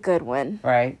 that was a good one.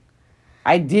 Right?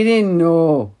 I didn't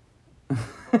know.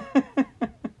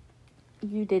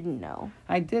 You didn't know.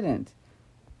 I didn't.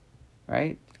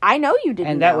 Right? I know you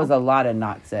didn't And that was a lot of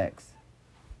not sex.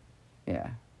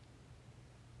 Yeah.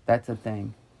 That's a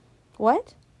thing.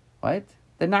 What? What?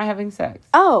 The not having sex.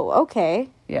 Oh, okay.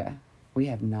 Yeah. We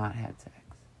have not had sex.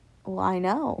 Well, I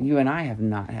know. You and I have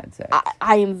not had sex.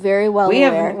 I am very well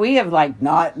aware. We have like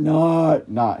not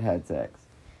had sex.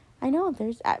 I know.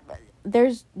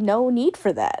 There's no need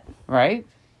for that. Right?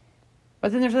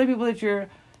 But then there's other people that you're,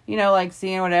 you know, like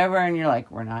seeing whatever, and you're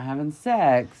like, we're not having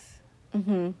sex.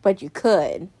 Mm-hmm. But you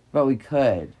could. But we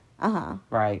could. Uh-huh.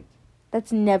 Right.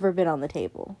 That's never been on the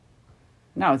table.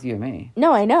 Not with you and me.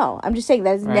 No, I know. I'm just saying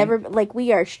that's never, like,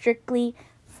 we are strictly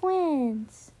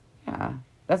friends. Yeah.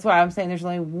 That's why I'm saying there's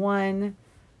only one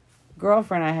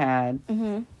girlfriend I had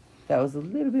that was a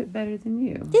little bit better than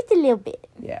you. Just a little bit.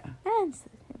 Yeah.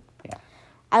 Yeah.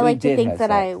 I like to think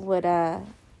that I would, I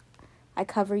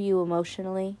cover you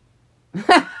emotionally.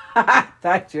 I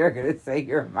thought you were going to say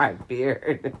you're my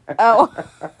beard. Oh.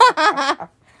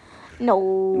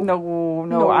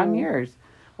 No, I'm yours.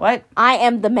 What? I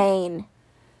am the main.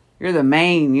 You're the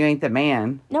main. You ain't the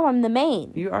man. No, I'm the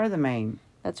main. You are the main.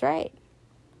 That's right.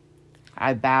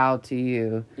 I bow to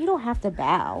you. You don't have to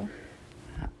bow.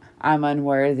 I'm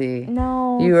unworthy.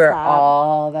 No, you are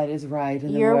all that is right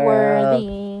in the world. You're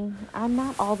worthy. I'm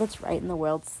not all that's right in the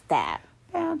world. Stat.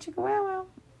 Bow, chicka, wow, wow.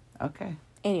 Okay.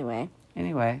 Anyway.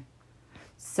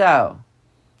 So,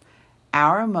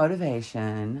 our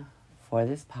motivation for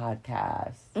this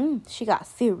podcast she got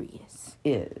serious.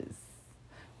 Is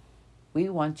we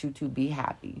want you to be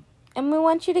happy. And we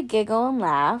want you to giggle and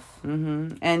laugh.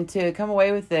 And to come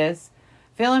away with this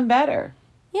feeling better.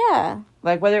 Yeah.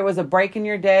 Like whether it was a break in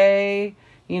your day,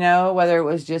 you know, whether it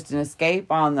was just an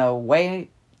escape on the way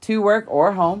to work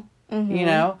or home, you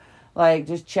know, like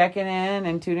just checking in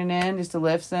and tuning in just to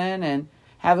listen and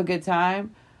have a good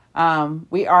time.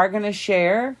 We are going to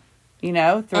share, you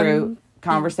know, through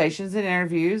conversations and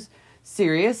interviews,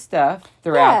 serious stuff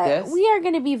throughout this. We are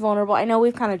going to be vulnerable. I know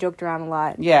we've kind of joked around a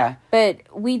lot. Yeah. But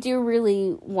we do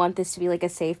really want this to be like a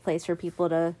safe place for people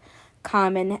to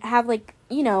come and have like,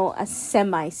 you know, a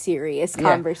semi-serious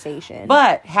conversation.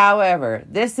 But, however,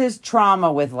 this is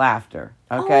trauma with laughter.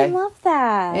 Okay? Oh, I love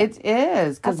that. It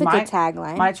is. That's a good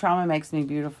tagline. My trauma makes me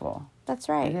beautiful. That's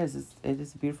right. It is. It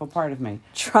is a beautiful part of me.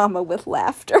 Trauma with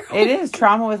laughter. It is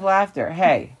trauma with laughter.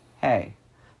 Hey.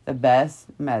 The best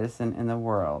medicine in the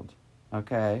world,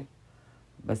 okay,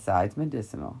 besides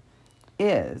medicinal,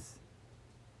 is...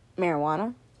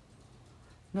 marijuana?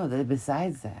 No,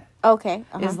 besides that. Okay.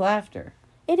 Is laughter.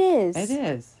 It is. It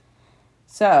is.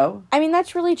 So... I mean,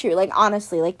 that's really true. Like,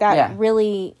 honestly, like, that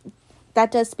really...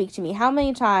 That does speak to me. How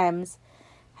many times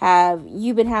have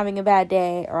you been having a bad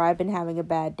day or I've been having a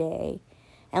bad day?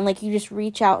 And, like, you just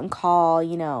reach out and call,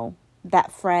 you know,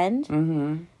 that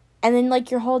friend. And then, like,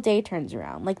 your whole day turns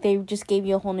around. Like, they just gave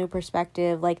you a whole new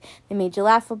perspective. Like, they made you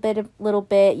laugh a little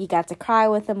bit. You got to cry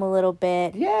with them a little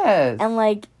bit. Yes. And,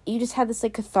 like, you just had this,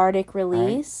 like, cathartic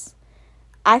release.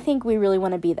 Right. I think we really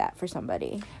want to be that for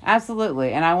somebody.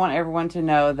 Absolutely. And I want everyone to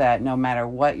know that no matter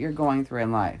what you're going through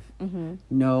in life,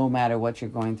 no matter what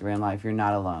you're going through in life, you're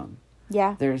not alone.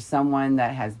 Yeah. There's someone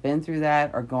that has been through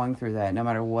that or going through that, no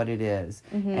matter what it is.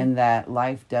 And that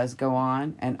life does go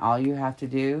on, and all you have to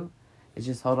do is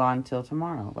just hold on till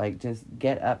tomorrow. Like, just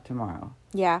get up tomorrow.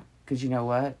 Yeah. Because you know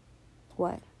what?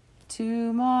 What?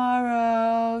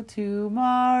 Tomorrow,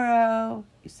 tomorrow.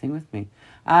 You sing with me.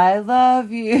 I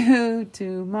love you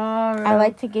tomorrow. I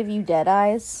like to give you dead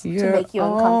eyes You're to make you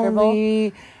uncomfortable.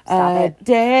 Only Stop a it.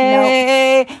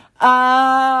 day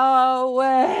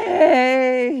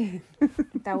away.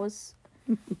 That was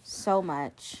so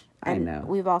much. I know.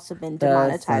 We've also been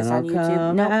demonetized on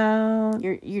YouTube. No,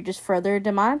 you're just further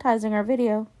demonetizing our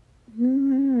video.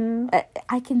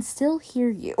 I can still hear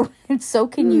you, and so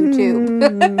can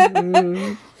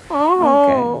YouTube.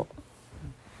 Okay.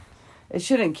 It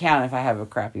shouldn't count if I have a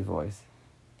crappy voice.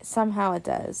 Somehow it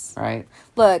does. Right?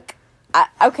 Look, I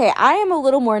am a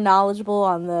little more knowledgeable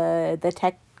on the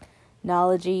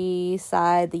technology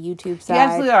side, the YouTube side. You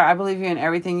absolutely are. I believe you in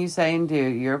everything you say and do.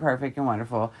 You're perfect and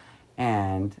wonderful.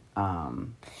 And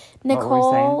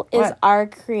Nicole is our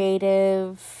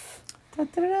creative,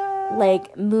 Da-da-da.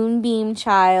 like, moonbeam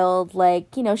child.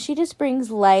 Like, you know, she just brings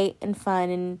light and fun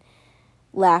and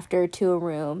laughter to a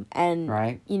room. And,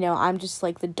 right. you know, I'm just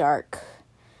like the dark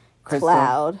Crystal.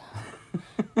 cloud.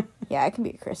 Yeah, I can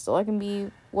be a crystal. I can be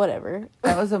whatever.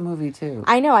 That was a movie too.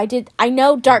 I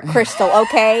know Dark Crystal,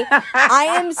 okay? I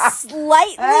am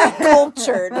slightly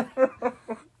cultured.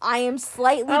 I was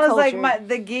cultured. Like,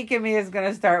 the geek in me is going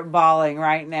to start bawling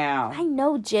right now. I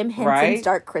know Jim Henson's right?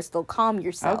 Dark Crystal. Calm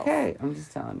yourself. Okay, I'm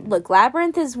just telling you. Look,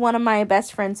 Labyrinth is one of my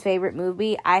best friend's favorite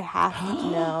movie. I have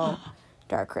to know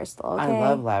Dark Crystal, okay? I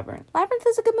love Labyrinth. Labyrinth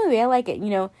is a good movie. I like it. You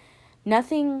know,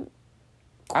 nothing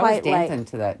quite I was dancing like...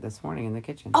 to that this morning in the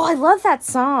kitchen. Oh, I love that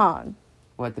song.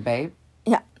 What, the Babe?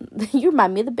 Yeah, you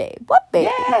remind me of the Babe. What Babe?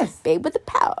 Yes. Babe with the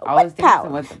power. I was what power?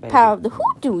 dancing with the Babe. Power of the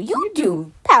hoodoo. You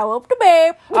do. Power of the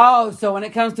Babe. Oh, so when it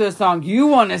comes to a song you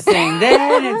want to sing,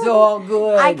 then it's all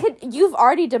good. You've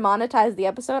already demonetized the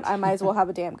episode. I might as well have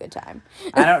a damn good time.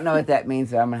 I don't know what that means,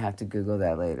 but I'm going to have to Google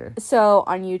that later. So,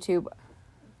 on YouTube,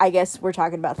 I guess we're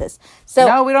talking about this. So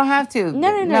no, we don't have to.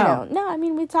 No. I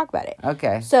mean, we talk about it.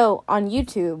 Okay. So, on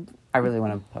YouTube... I really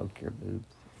want to poke your boobs.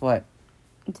 What?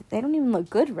 They don't even look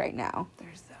good right now. They're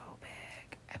so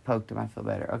big. I poked them. I feel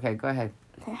better. Okay, go ahead.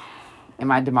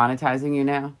 Am I demonetizing you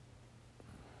now?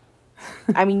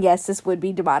 I mean, yes, this would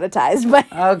be demonetized,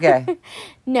 but... Okay.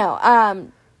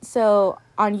 No, so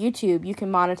on YouTube, you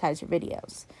can monetize your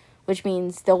videos, which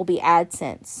means there will be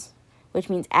AdSense, which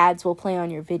means ads will play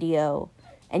on your video,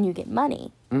 and you get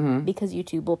money, because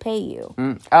YouTube will pay you.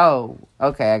 Oh,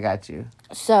 okay, I got you.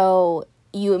 So,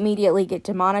 you immediately get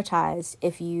demonetized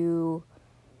if you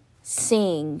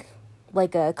sing,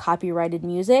 like, a copyrighted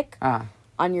music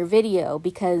on your video,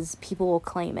 because people will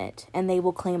claim it, and they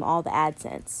will claim all the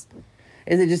AdSense.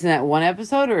 Is it just in that one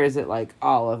episode, or is it, like,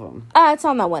 all of them? It's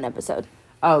on that one episode.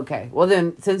 Okay. Well,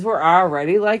 then, since we're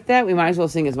already like that, we might as well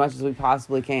sing as much as we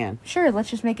possibly can. Sure,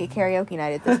 let's just make it karaoke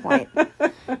night at this point.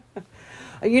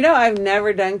 You know, I've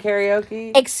never done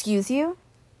karaoke. Excuse you?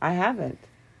 I haven't.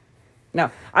 No,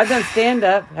 I've done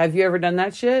stand-up. Have you ever done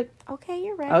that shit? Okay,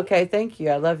 you're right. Okay, thank you.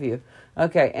 I love you.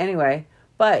 Okay, anyway.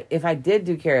 But if I did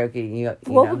do karaoke, you what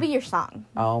know, would be your song?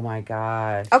 Oh, my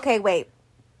gosh. Okay, wait.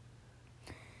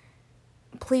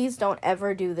 Please don't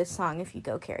ever do this song if you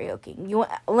go karaoke.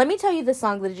 Let me tell you the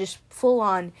song that is just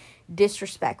full-on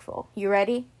disrespectful. You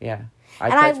ready? Yeah. I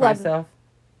touch love... myself?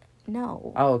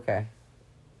 No. Oh, okay.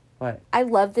 What? I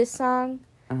love this song,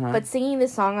 but singing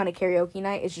this song on a karaoke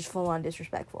night is just full-on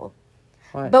disrespectful.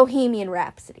 What? Bohemian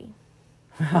Rhapsody.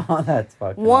 Oh, that's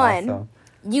fucking awesome.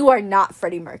 You are not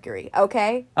Freddie Mercury,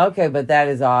 okay? Okay, but that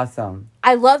is awesome.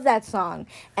 I love that song,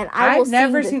 and I've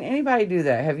never seen anybody do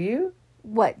that. Have you?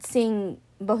 What, sing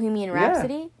Bohemian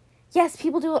Rhapsody? Yeah. Yes,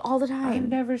 people do it all the time. I've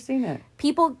never seen it.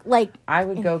 People, like... I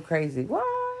would go crazy. What?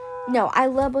 No, I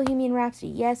love Bohemian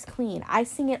Rhapsody. Yes, Queen. I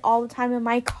sing it all the time in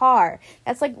my car.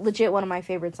 That's, like, legit one of my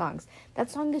favorite songs. That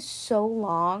song is so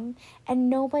long, and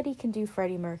nobody can do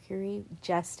Freddie Mercury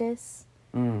justice.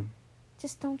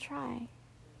 Just don't try.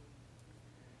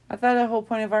 I thought the whole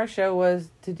point of our show was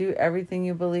to do everything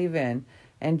you believe in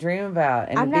and dream about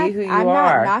and be who you are. I'm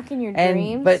not knocking your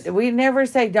dreams. But we never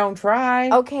say don't try.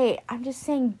 Okay, I'm just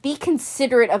saying be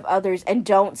considerate of others and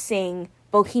don't sing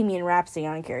Bohemian Rhapsody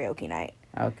on a karaoke night.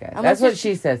 Okay. Unless That's what it's-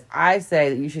 she says. I say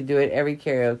that you should do it every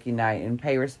karaoke night and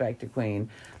pay respect to Queen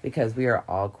because we are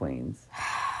all queens.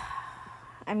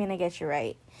 I mean, I guess you're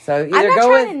right. So I'm either not go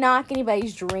trying with to knock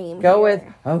anybody's dream. go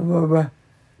here. with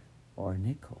or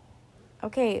Nicole,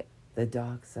 Okay, the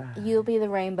dark side. you'll be the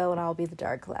rainbow and I'll be the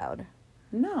dark cloud.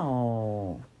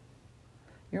 No.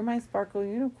 You're my sparkle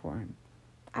unicorn.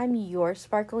 I'm your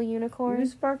sparkle unicorn. You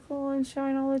sparkle and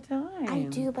shine all the time. I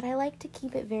do, but I like to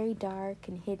keep it very dark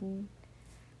and hidden.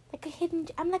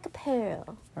 I'm like a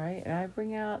pearl. Right? And I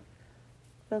bring out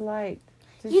the light.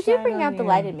 to You do shine bring on out the you.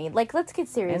 light in me. Like, let's get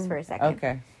serious And- for a second.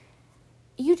 Okay.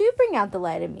 You do bring out the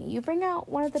light in me. You bring out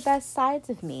one of the best sides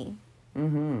of me.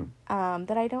 Mm-hmm.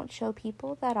 That I don't show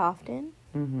people that often.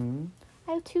 Mm-hmm.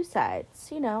 I have two sides,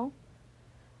 you know.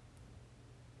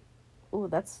 Ooh,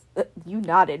 that's... you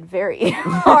nodded very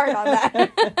hard on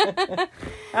that.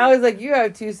 I was like, you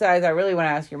have two sides. I really want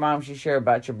to ask your mom if she's sure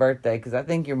about your birthday because I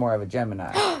think you're more of a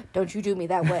Gemini. Don't you do me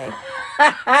that way.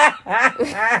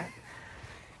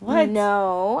 What?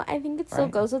 No, I think it still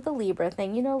Right. goes with the Libra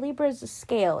thing. You know, Libra is a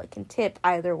scale. It can tip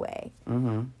either way.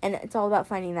 Mm-hmm. And it's all about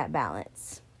finding that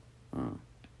balance. Mm.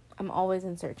 I'm always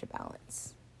in search of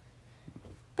balance.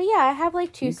 But yeah, I have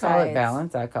like two You sides. call it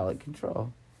balance. I call it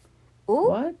control. Ooh,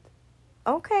 What?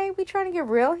 okay. We trying to get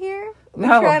real here?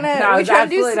 No, no, we it's trying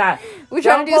to do absolutely not. We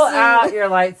trying Don't to do pull some. out your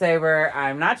lightsaber.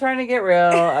 I'm not trying to get real,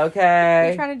 We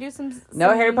okay? trying to do some.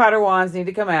 No Harry Potter wands need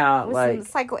to come out. With Like,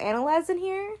 some psychoanalyzing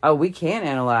here. oh, we can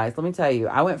analyze. Let me tell you.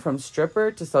 I went from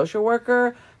stripper to social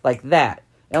worker like that.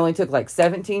 It only took like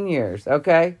 17 years,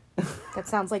 okay? That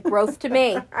sounds like growth to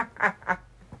me.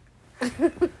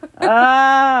 Oh,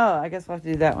 I guess we'll have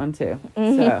to do that one too.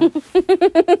 So,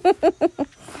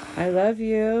 I love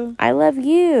you. I love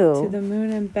you. To the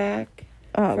moon and back.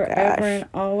 Oh, Forever gosh. and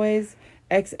always.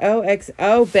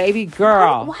 XOXO, baby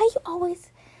girl. Why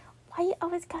you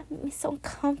always got me so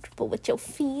uncomfortable with your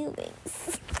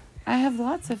feelings? I have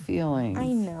lots of feelings. I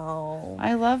know.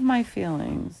 I love my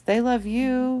feelings. They love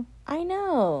you. I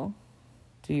know.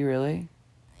 Do you really?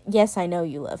 Yes, I know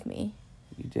you love me.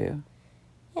 You do.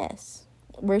 Yes.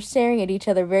 We're staring at each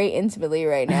other very intimately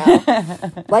right now.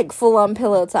 Like full-on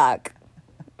pillow talk.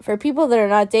 For people that are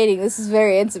not dating, this is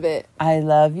very intimate. I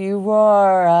love you,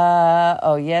 Rora.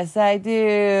 Oh, yes, I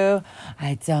do.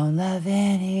 I don't love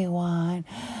anyone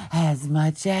as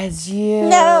much as you.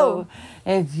 No.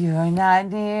 If you're not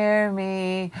near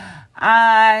me,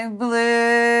 I'm blue.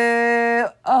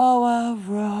 Oh,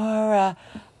 Aurora,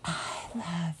 I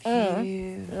love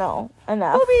you. No.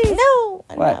 Enough. Boobies. No.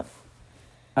 What? Enough.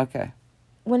 Okay.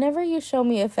 Whenever you show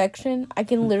me affection, I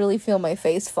can literally feel my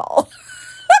face fall.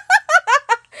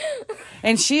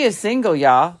 And she is single,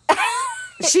 y'all.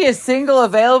 She is single,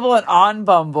 available, and on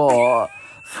Bumble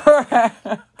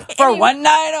for one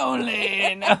night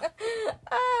only. No.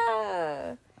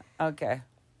 Ah. Okay.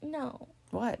 No.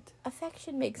 What?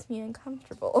 Affection makes me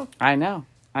uncomfortable. I know.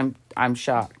 I'm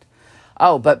shocked.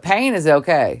 Oh, but pain is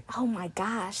okay. Oh my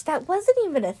gosh, that wasn't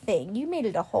even a thing. You made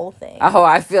it a whole thing. Oh,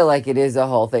 I feel like it is a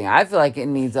whole thing. I feel like it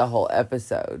needs a whole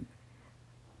episode.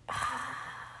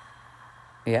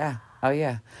 Yeah. Oh,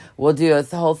 yeah. We'll do a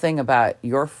whole thing about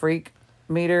your freak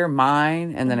meter,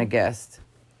 mine, and then a guest.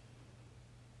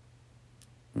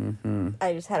 Mm-hmm.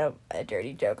 I just had a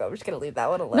dirty joke. I'm just going to leave that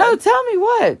one alone. No, tell me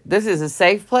what. This is a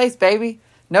safe place, baby.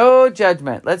 No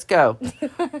judgment. Let's go.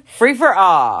 Free for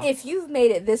all. If you've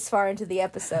made it this far into the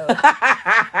episode,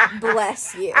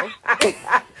 bless you.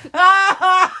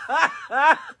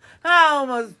 I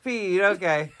almost peed.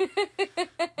 Okay.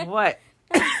 What?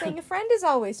 Saying a friend is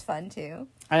always fun too.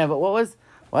 I know, but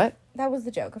what? That was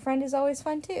the joke. A friend is always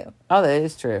fun too. Oh, that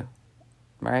is true.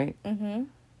 Right? Mm-hmm.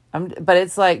 But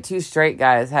it's like two straight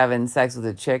guys having sex with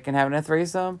a chick and having a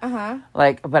threesome. Uh-huh.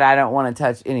 Like, but I don't want to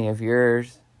touch any of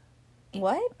yours.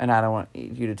 What? And I don't want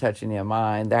you to touch any of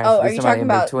mine. There has to Oh, be are you somebody talking in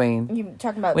about... between. You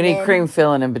talking about We need men? cream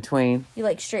filling in between. You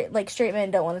like straight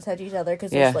men don't want to touch each other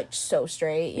because Yeah. they're like so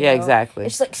straight. You Yeah, know? exactly.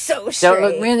 It's like so straight. Don't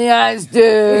look me in the eyes,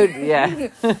 dude. Yeah.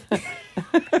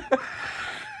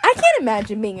 I can't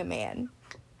imagine being a man.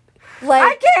 Like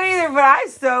I can't either, but I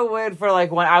so would for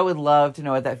like one. I would love to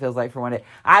know what that feels like for one day.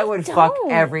 I would fuck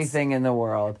don't. everything in the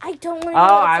world. I don't want to know. Oh, what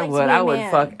it's I like to would. be a I would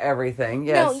man. fuck everything.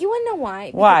 Yes. No, you wouldn't know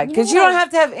why. Why? Because you know don't what? have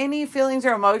to have any feelings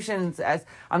or emotions. As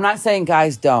I'm not saying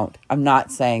guys don't. I'm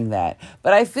not saying that.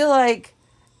 But I feel like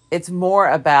it's more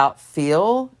about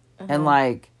feel and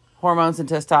like hormones and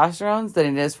testosterone than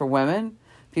it is for women.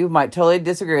 People might totally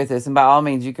disagree with this, and by all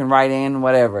means, you can write in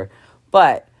whatever.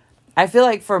 But I feel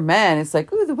like for men, it's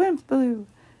like, ooh, the wind's blue.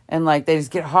 And like they just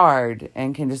get hard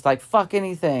and can just like fuck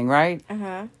anything, right?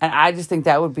 Uh-huh. And I just think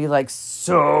that would be like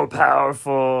so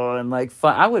powerful and like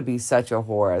fun. I would be such a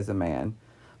whore as a man.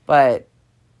 But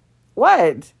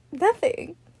what?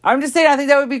 Nothing. I'm just saying, I think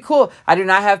that would be cool. I do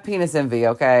not have penis envy,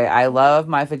 okay? I love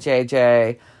my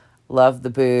JJ. Love the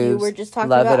boobs. You were just talking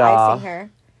love about it all. icing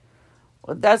her.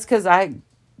 Well, that's because I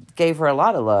gave her a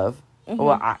lot of love. Mm-hmm.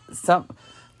 Well,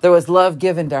 there was love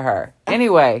given to her.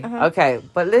 Anyway, okay.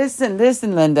 But listen,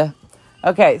 Linda.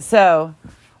 Okay, so,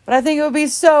 but I think it would be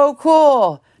so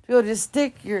cool to be able to just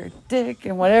stick your dick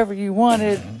in whatever you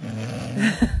wanted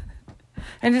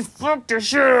and just fuck the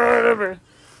shit out of her.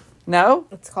 No?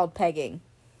 It's called pegging.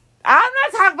 I'm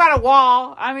not talking about a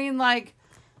wall. I mean, like...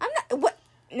 I'm not... What?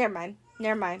 Never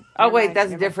mind. Oh, wait,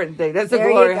 that's a different thing. That's a there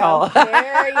glory hole.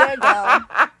 There you go.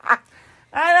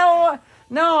 I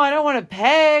don't want to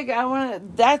peg.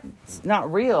 That's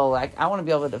not real. Like, I want to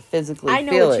be able to physically feel it. I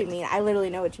know what you mean. I literally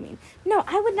know what you mean. No,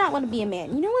 I would not want to be a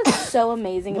man. You know what's so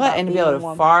amazing about and to being be able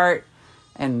to fart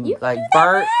and, like,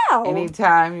 burp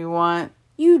anytime you want.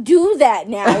 You do that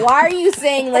now. Why are you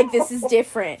saying, like, this is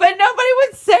different? But nobody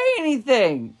would say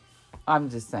anything.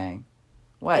 I'm just saying.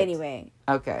 What? Anyway.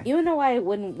 Okay. You know why I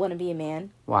wouldn't want to be a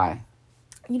man? Why?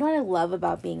 You know what I love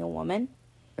about being a woman?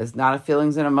 It's not a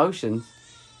feelings and emotions.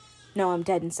 No, I'm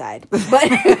dead inside. But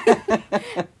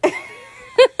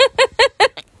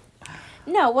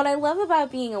no, what I love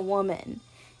about being a woman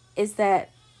is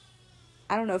that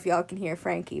I don't know if y'all can hear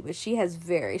Frankie, but she has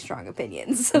very strong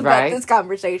opinions about this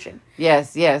conversation.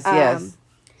 Yes.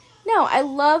 No, I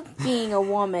love being a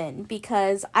woman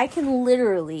because I can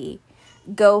literally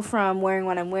go from wearing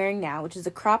what I'm wearing now, which is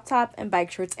a crop top and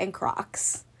bike shorts and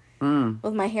Crocs,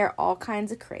 with my hair all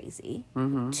kinds of crazy,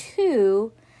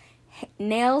 to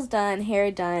nails done, hair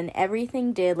done,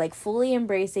 everything did, like fully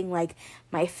embracing like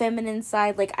my feminine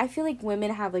side. Like I feel like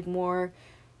women have like more,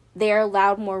 they're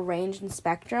allowed more range and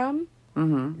spectrum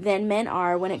than men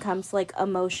are when it comes to like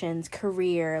emotions,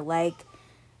 career, like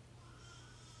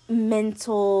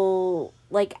mental,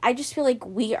 like I just feel like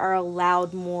we are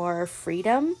allowed more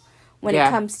freedom when it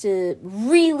comes to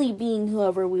really being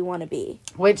whoever we want to be.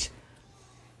 Which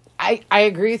I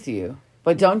agree with you.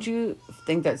 But don't you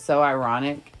think that's so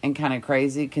ironic and kind of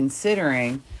crazy,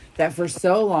 considering that for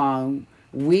so long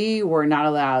we were not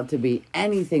allowed to be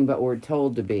anything but we're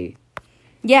told to be?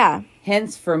 Yeah.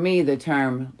 Hence, for me, the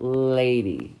term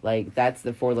lady. Like, that's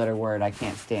the 4-letter word I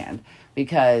can't stand.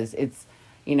 Because it's,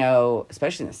 you know,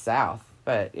 especially in the South,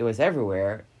 but it was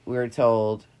everywhere. We were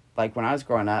told, like when I was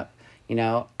growing up, you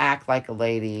know, act like a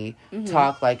lady,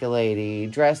 talk like a lady,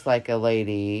 dress like a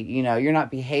lady. You know, you're not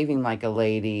behaving like a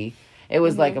lady. It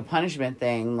was like a punishment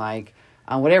thing, like,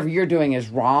 whatever you're doing is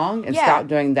wrong, and stop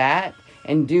doing that,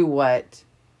 and do what,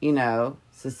 you know,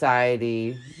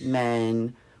 society,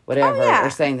 men, whatever, are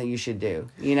saying that you should do,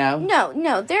 you know?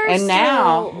 No,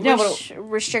 there's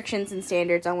restrictions and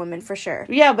standards on women, for sure.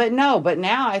 Yeah, but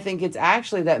now I think it's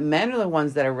actually that men are the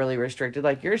ones that are really restricted,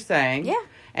 like you're saying. Yeah.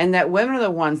 And that women are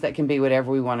the ones that can be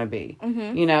whatever we want to be,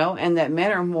 you know? And that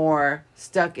men are more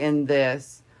stuck in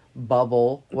this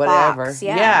bubble, whatever. Box,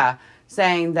 yeah.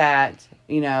 Saying that,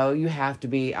 you know, you have to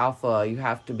be alpha, you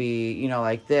have to be, you know,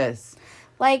 like this.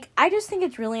 Like, I just think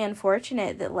it's really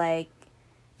unfortunate that, like,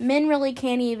 men really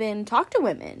can't even talk to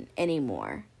women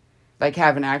anymore. Like,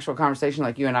 have an actual conversation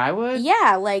like you and I would?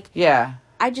 Yeah, like... Yeah.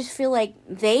 I just feel like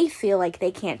they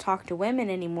can't talk to women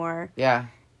anymore. Yeah.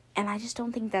 And I just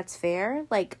don't think that's fair.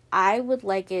 Like, I would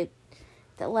like it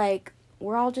that, like,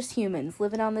 we're all just humans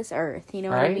living on this earth. You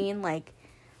know what I mean? Like,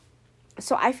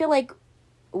 so I feel like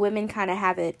women kind of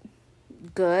have it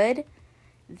good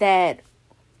that,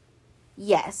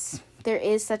 yes, there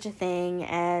is such a thing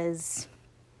as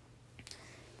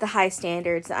the high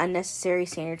standards, the unnecessary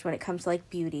standards when it comes to, like,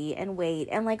 beauty and weight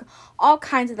and, like, all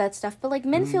kinds of that stuff. But, like,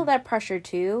 men feel that pressure,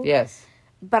 too. Yes.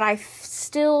 But I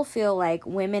still feel like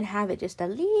women have it just a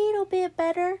little bit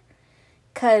better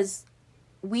because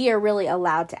we are really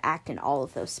allowed to act in all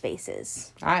of those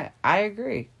spaces. I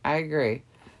agree.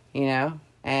 You know?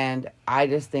 And I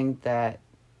just think that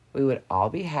we would all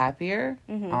be happier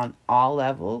on all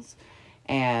levels.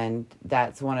 And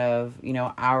that's one of, you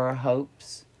know, our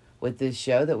hopes with this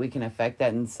show, that we can affect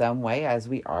that in some way as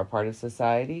we are part of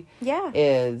society. Yeah.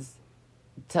 Is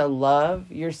to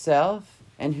love yourself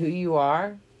and who you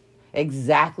are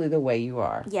exactly the way you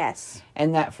are. Yes.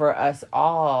 And that for us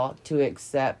all to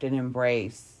accept and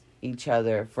embrace each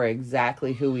other for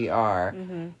exactly who we are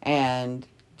and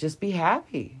just be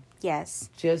happy. Yes.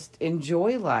 Just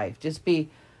enjoy life. Just be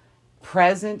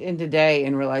present in today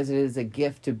and realize it is a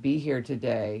gift to be here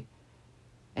today,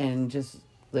 and just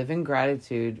live in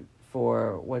gratitude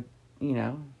for what, you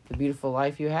know, the beautiful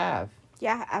life you have.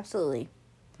 Yeah, absolutely.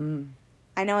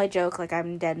 I know I joke like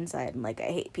I'm dead inside and like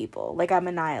I hate people, like I'm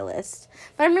a nihilist,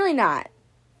 but I'm really not.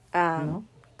 No?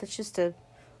 That's just a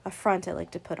a front I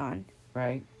like to put on.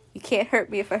 Right. You can't hurt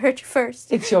me if I hurt you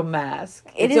first. It's your mask.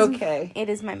 It's okay. It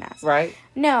is my mask. Right.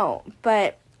 No,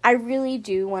 but I really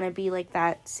do want to be, like,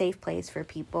 that safe place for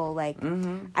people. Like,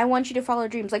 I want you to follow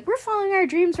dreams. Like, we're following our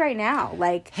dreams right now.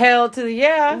 Like, hell to the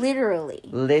yeah. Literally.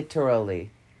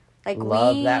 Like,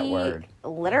 love that word.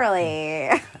 Literally.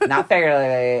 Not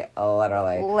figuratively,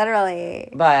 literally. Literally.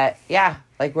 But, yeah,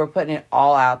 like, we're putting it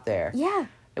all out there. Yeah.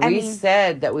 We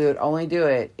said that we would only do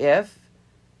it if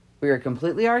we were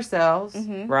completely ourselves,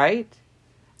 right?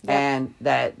 Yep. And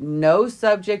that no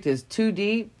subject is too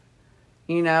deep.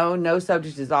 You know, no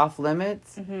subject is off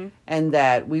limits. And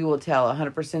that we will tell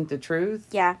 100% the truth.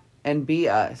 Yeah. And be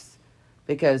us.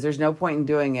 Because there's no point in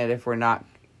doing it if we're not,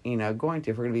 going to.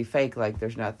 If we're going to be fake, like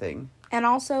there's nothing. And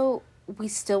also, we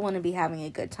still want to be having a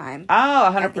good time.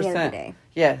 Oh, 100%. At the end of the day.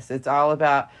 Yes, it's all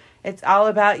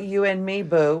about you and me,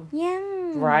 boo.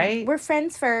 Yeah. Right? We're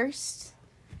friends first.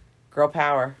 Girl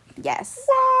power. Yes.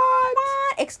 What?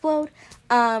 Explode.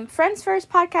 Friends first,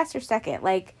 podcaster second.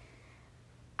 Like,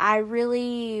 I've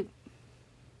really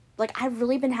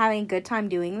been having a good time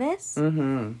doing this.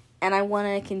 And I want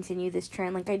to continue this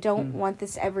trend. Like, I don't want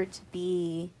this ever to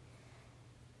be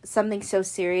something so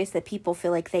serious that people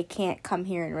feel like they can't come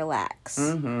here and relax.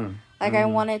 Like, I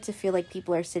want it to feel like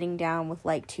people are sitting down with,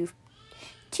 like, two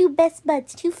best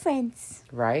buds, two friends.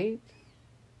 Right?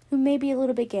 Who may be a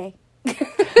little bit gay.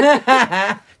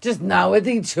 Just not with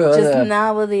each other.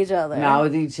 Not with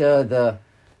each other.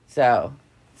 So,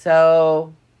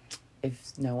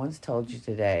 if no one's told you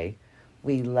today,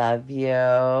 we love you.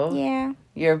 Yeah.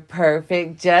 You're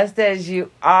perfect just as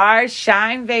you are.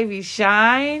 Shine, baby,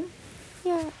 shine.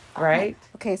 Yeah. Right?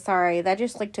 Okay, sorry. That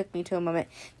just, like, took me to a moment.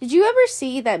 Did you ever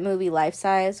see that movie Life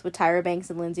Size with Tyra Banks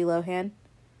and Lindsay Lohan?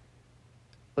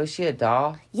 Was she a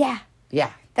doll? Yeah.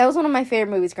 Yeah. That was one of my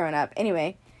favorite movies growing up.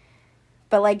 Anyway.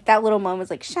 But, like, that little moment was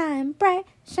like, shine bright,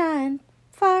 shine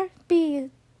far, be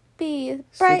bright,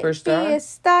 Superstar? be a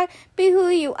star, be who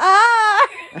you are. I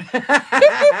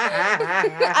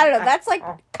don't know. That's, like,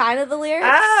 kind of the lyrics.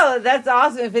 Oh, that's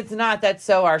awesome. If it's not, that's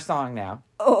so our song now.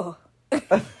 Oh.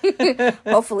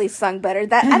 Hopefully sung better.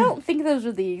 I don't think those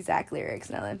were the exact lyrics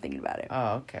now that I'm thinking about it.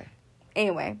 Oh, okay.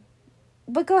 Anyway.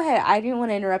 But go ahead. I didn't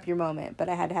want to interrupt your moment, but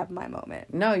I had to have my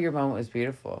moment. No, your moment was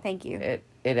beautiful. Thank you.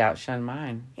 It outshone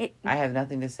mine. I have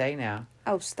nothing to say now.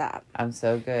 Oh, stop. I'm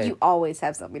so good. You always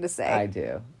have something to say. I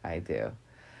do.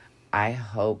 I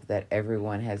hope that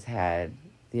everyone has had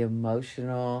the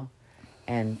emotional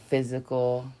and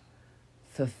physical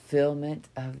fulfillment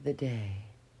of the day.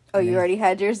 Oh, you already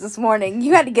had yours this morning.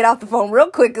 You had to get off the phone real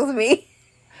quick with me.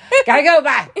 Gotta go,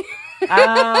 bye.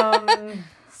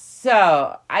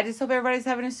 So, I just hope everybody's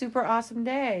having a super awesome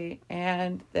day.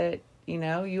 And that,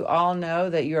 you all know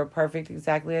that you are perfect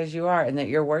exactly as you are. And that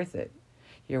you're worth it.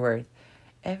 You're worth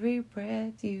every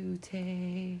breath you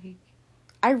take.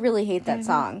 I really hate that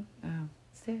song. Oh.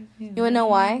 You want to know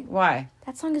why? Why?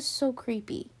 That song is so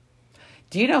creepy.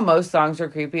 Do you know most songs are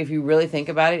creepy if you really think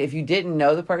about it? If you didn't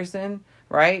know the person,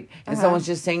 right? And someone's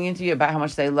just singing to you about how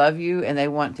much they love you and they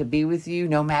want to be with you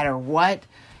no matter what,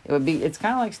 it's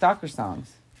kind of like stalker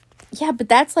songs. Yeah, but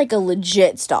that's like a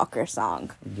legit stalker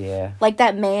song. Yeah. Like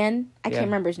that man, I can't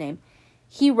remember his name.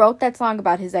 He wrote that song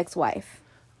about his ex-wife.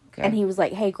 Okay. And he was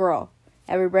like, hey girl,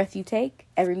 every breath you take,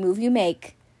 every move you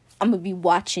make, I'm going to be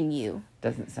watching you.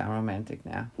 Doesn't sound romantic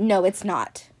now. No, it's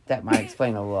not. That might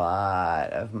explain a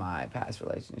lot of my past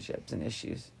relationships and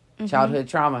issues. Childhood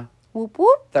trauma. Whoop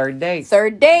whoop. Third date.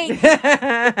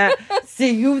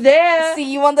 See you there.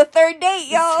 See you on the third date,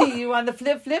 y'all. See you on the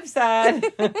flip side.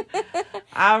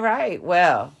 All right.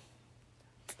 Well,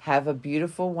 have a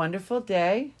beautiful, wonderful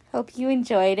day. Hope you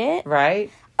enjoyed it.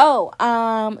 Right.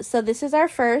 Oh, so this is our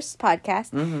first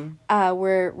podcast.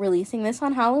 We're releasing this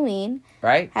on Halloween.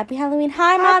 Right. Happy Halloween.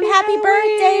 Hi, Mom. Happy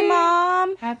birthday,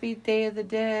 Mom. Happy Day of the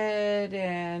Dead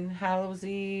and Hallows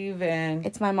Eve and...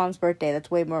 It's my mom's birthday.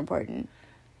 That's way more important.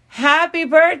 Happy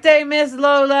birthday, Miss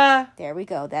Lola. There we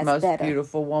go. That's most better. Most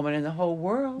beautiful woman in the whole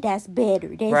world. That's better.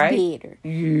 That's right? better.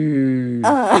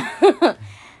 Yeah.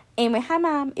 Anyway, hi,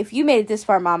 Mom. If you made it this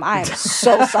far, Mom, I am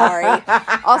so sorry.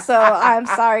 Also, I'm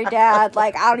sorry, Dad.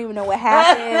 Like, I don't even know what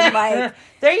happened. Like,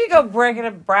 there you go,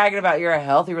 bragging about your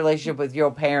healthy relationship with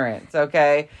your parents,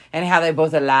 okay? And how they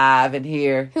both alive and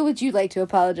here. Who would you like to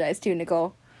apologize to,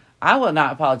 Nicole? I will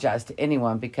not apologize to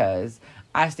anyone because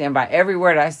I stand by every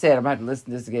word I said. I'm going to have to listen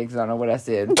to this again because I don't know what I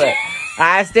said. But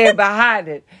I stand behind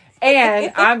it.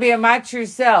 And I'm being my true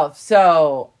self.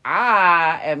 So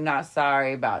I am not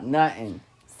sorry about nothing.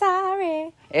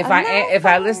 Sorry. If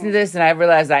I listen to this and I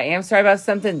realize I am sorry about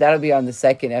something, that'll be on the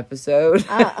second episode.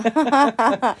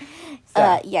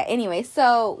 Yeah, anyway,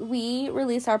 so we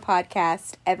release our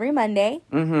podcast every Monday.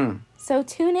 Mm-hmm. So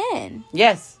tune in.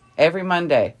 Yes, every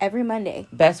Monday. Every Monday.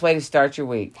 Best way to start your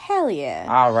week. Hell yeah.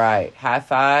 All right. High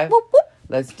five. Whoop, whoop.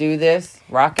 Let's do this.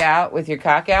 Rock out with your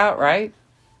cock out, right?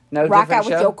 No Rock different out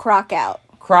with show? your crock out.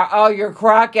 Your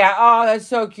crock out. Oh, that's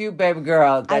so cute, baby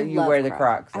girl. That you love wear the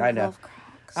Crocs. I know. love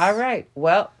Crocs. All right.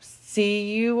 Well,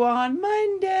 see you on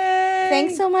Monday.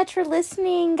 Thanks so much for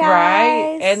listening, guys.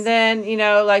 Right. And then,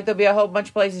 there'll be a whole bunch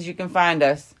of places you can find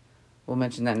us. We'll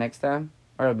mention that next time.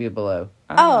 Or it'll be below.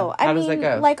 I don't know. How does that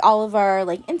go? Like all of our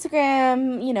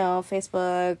Instagram,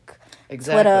 Facebook,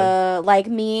 Exactly. Twitter, like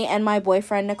me and my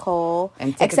boyfriend Nicole. And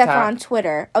except for TikTok. on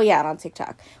Twitter. Oh yeah, and on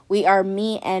TikTok. We are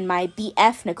me and my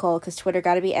BF Nicole, because Twitter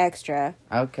got to be extra.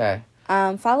 Okay.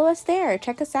 Follow us there.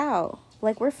 Check us out.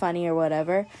 Like, we're funny or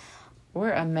whatever.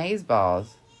 We're amazeballs.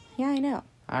 Yeah, I know.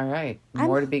 All right.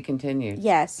 More to be continued.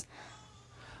 Yes.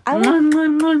 Mwah,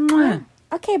 mwah, mwah, mwah.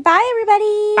 Okay, bye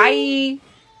everybody. Bye.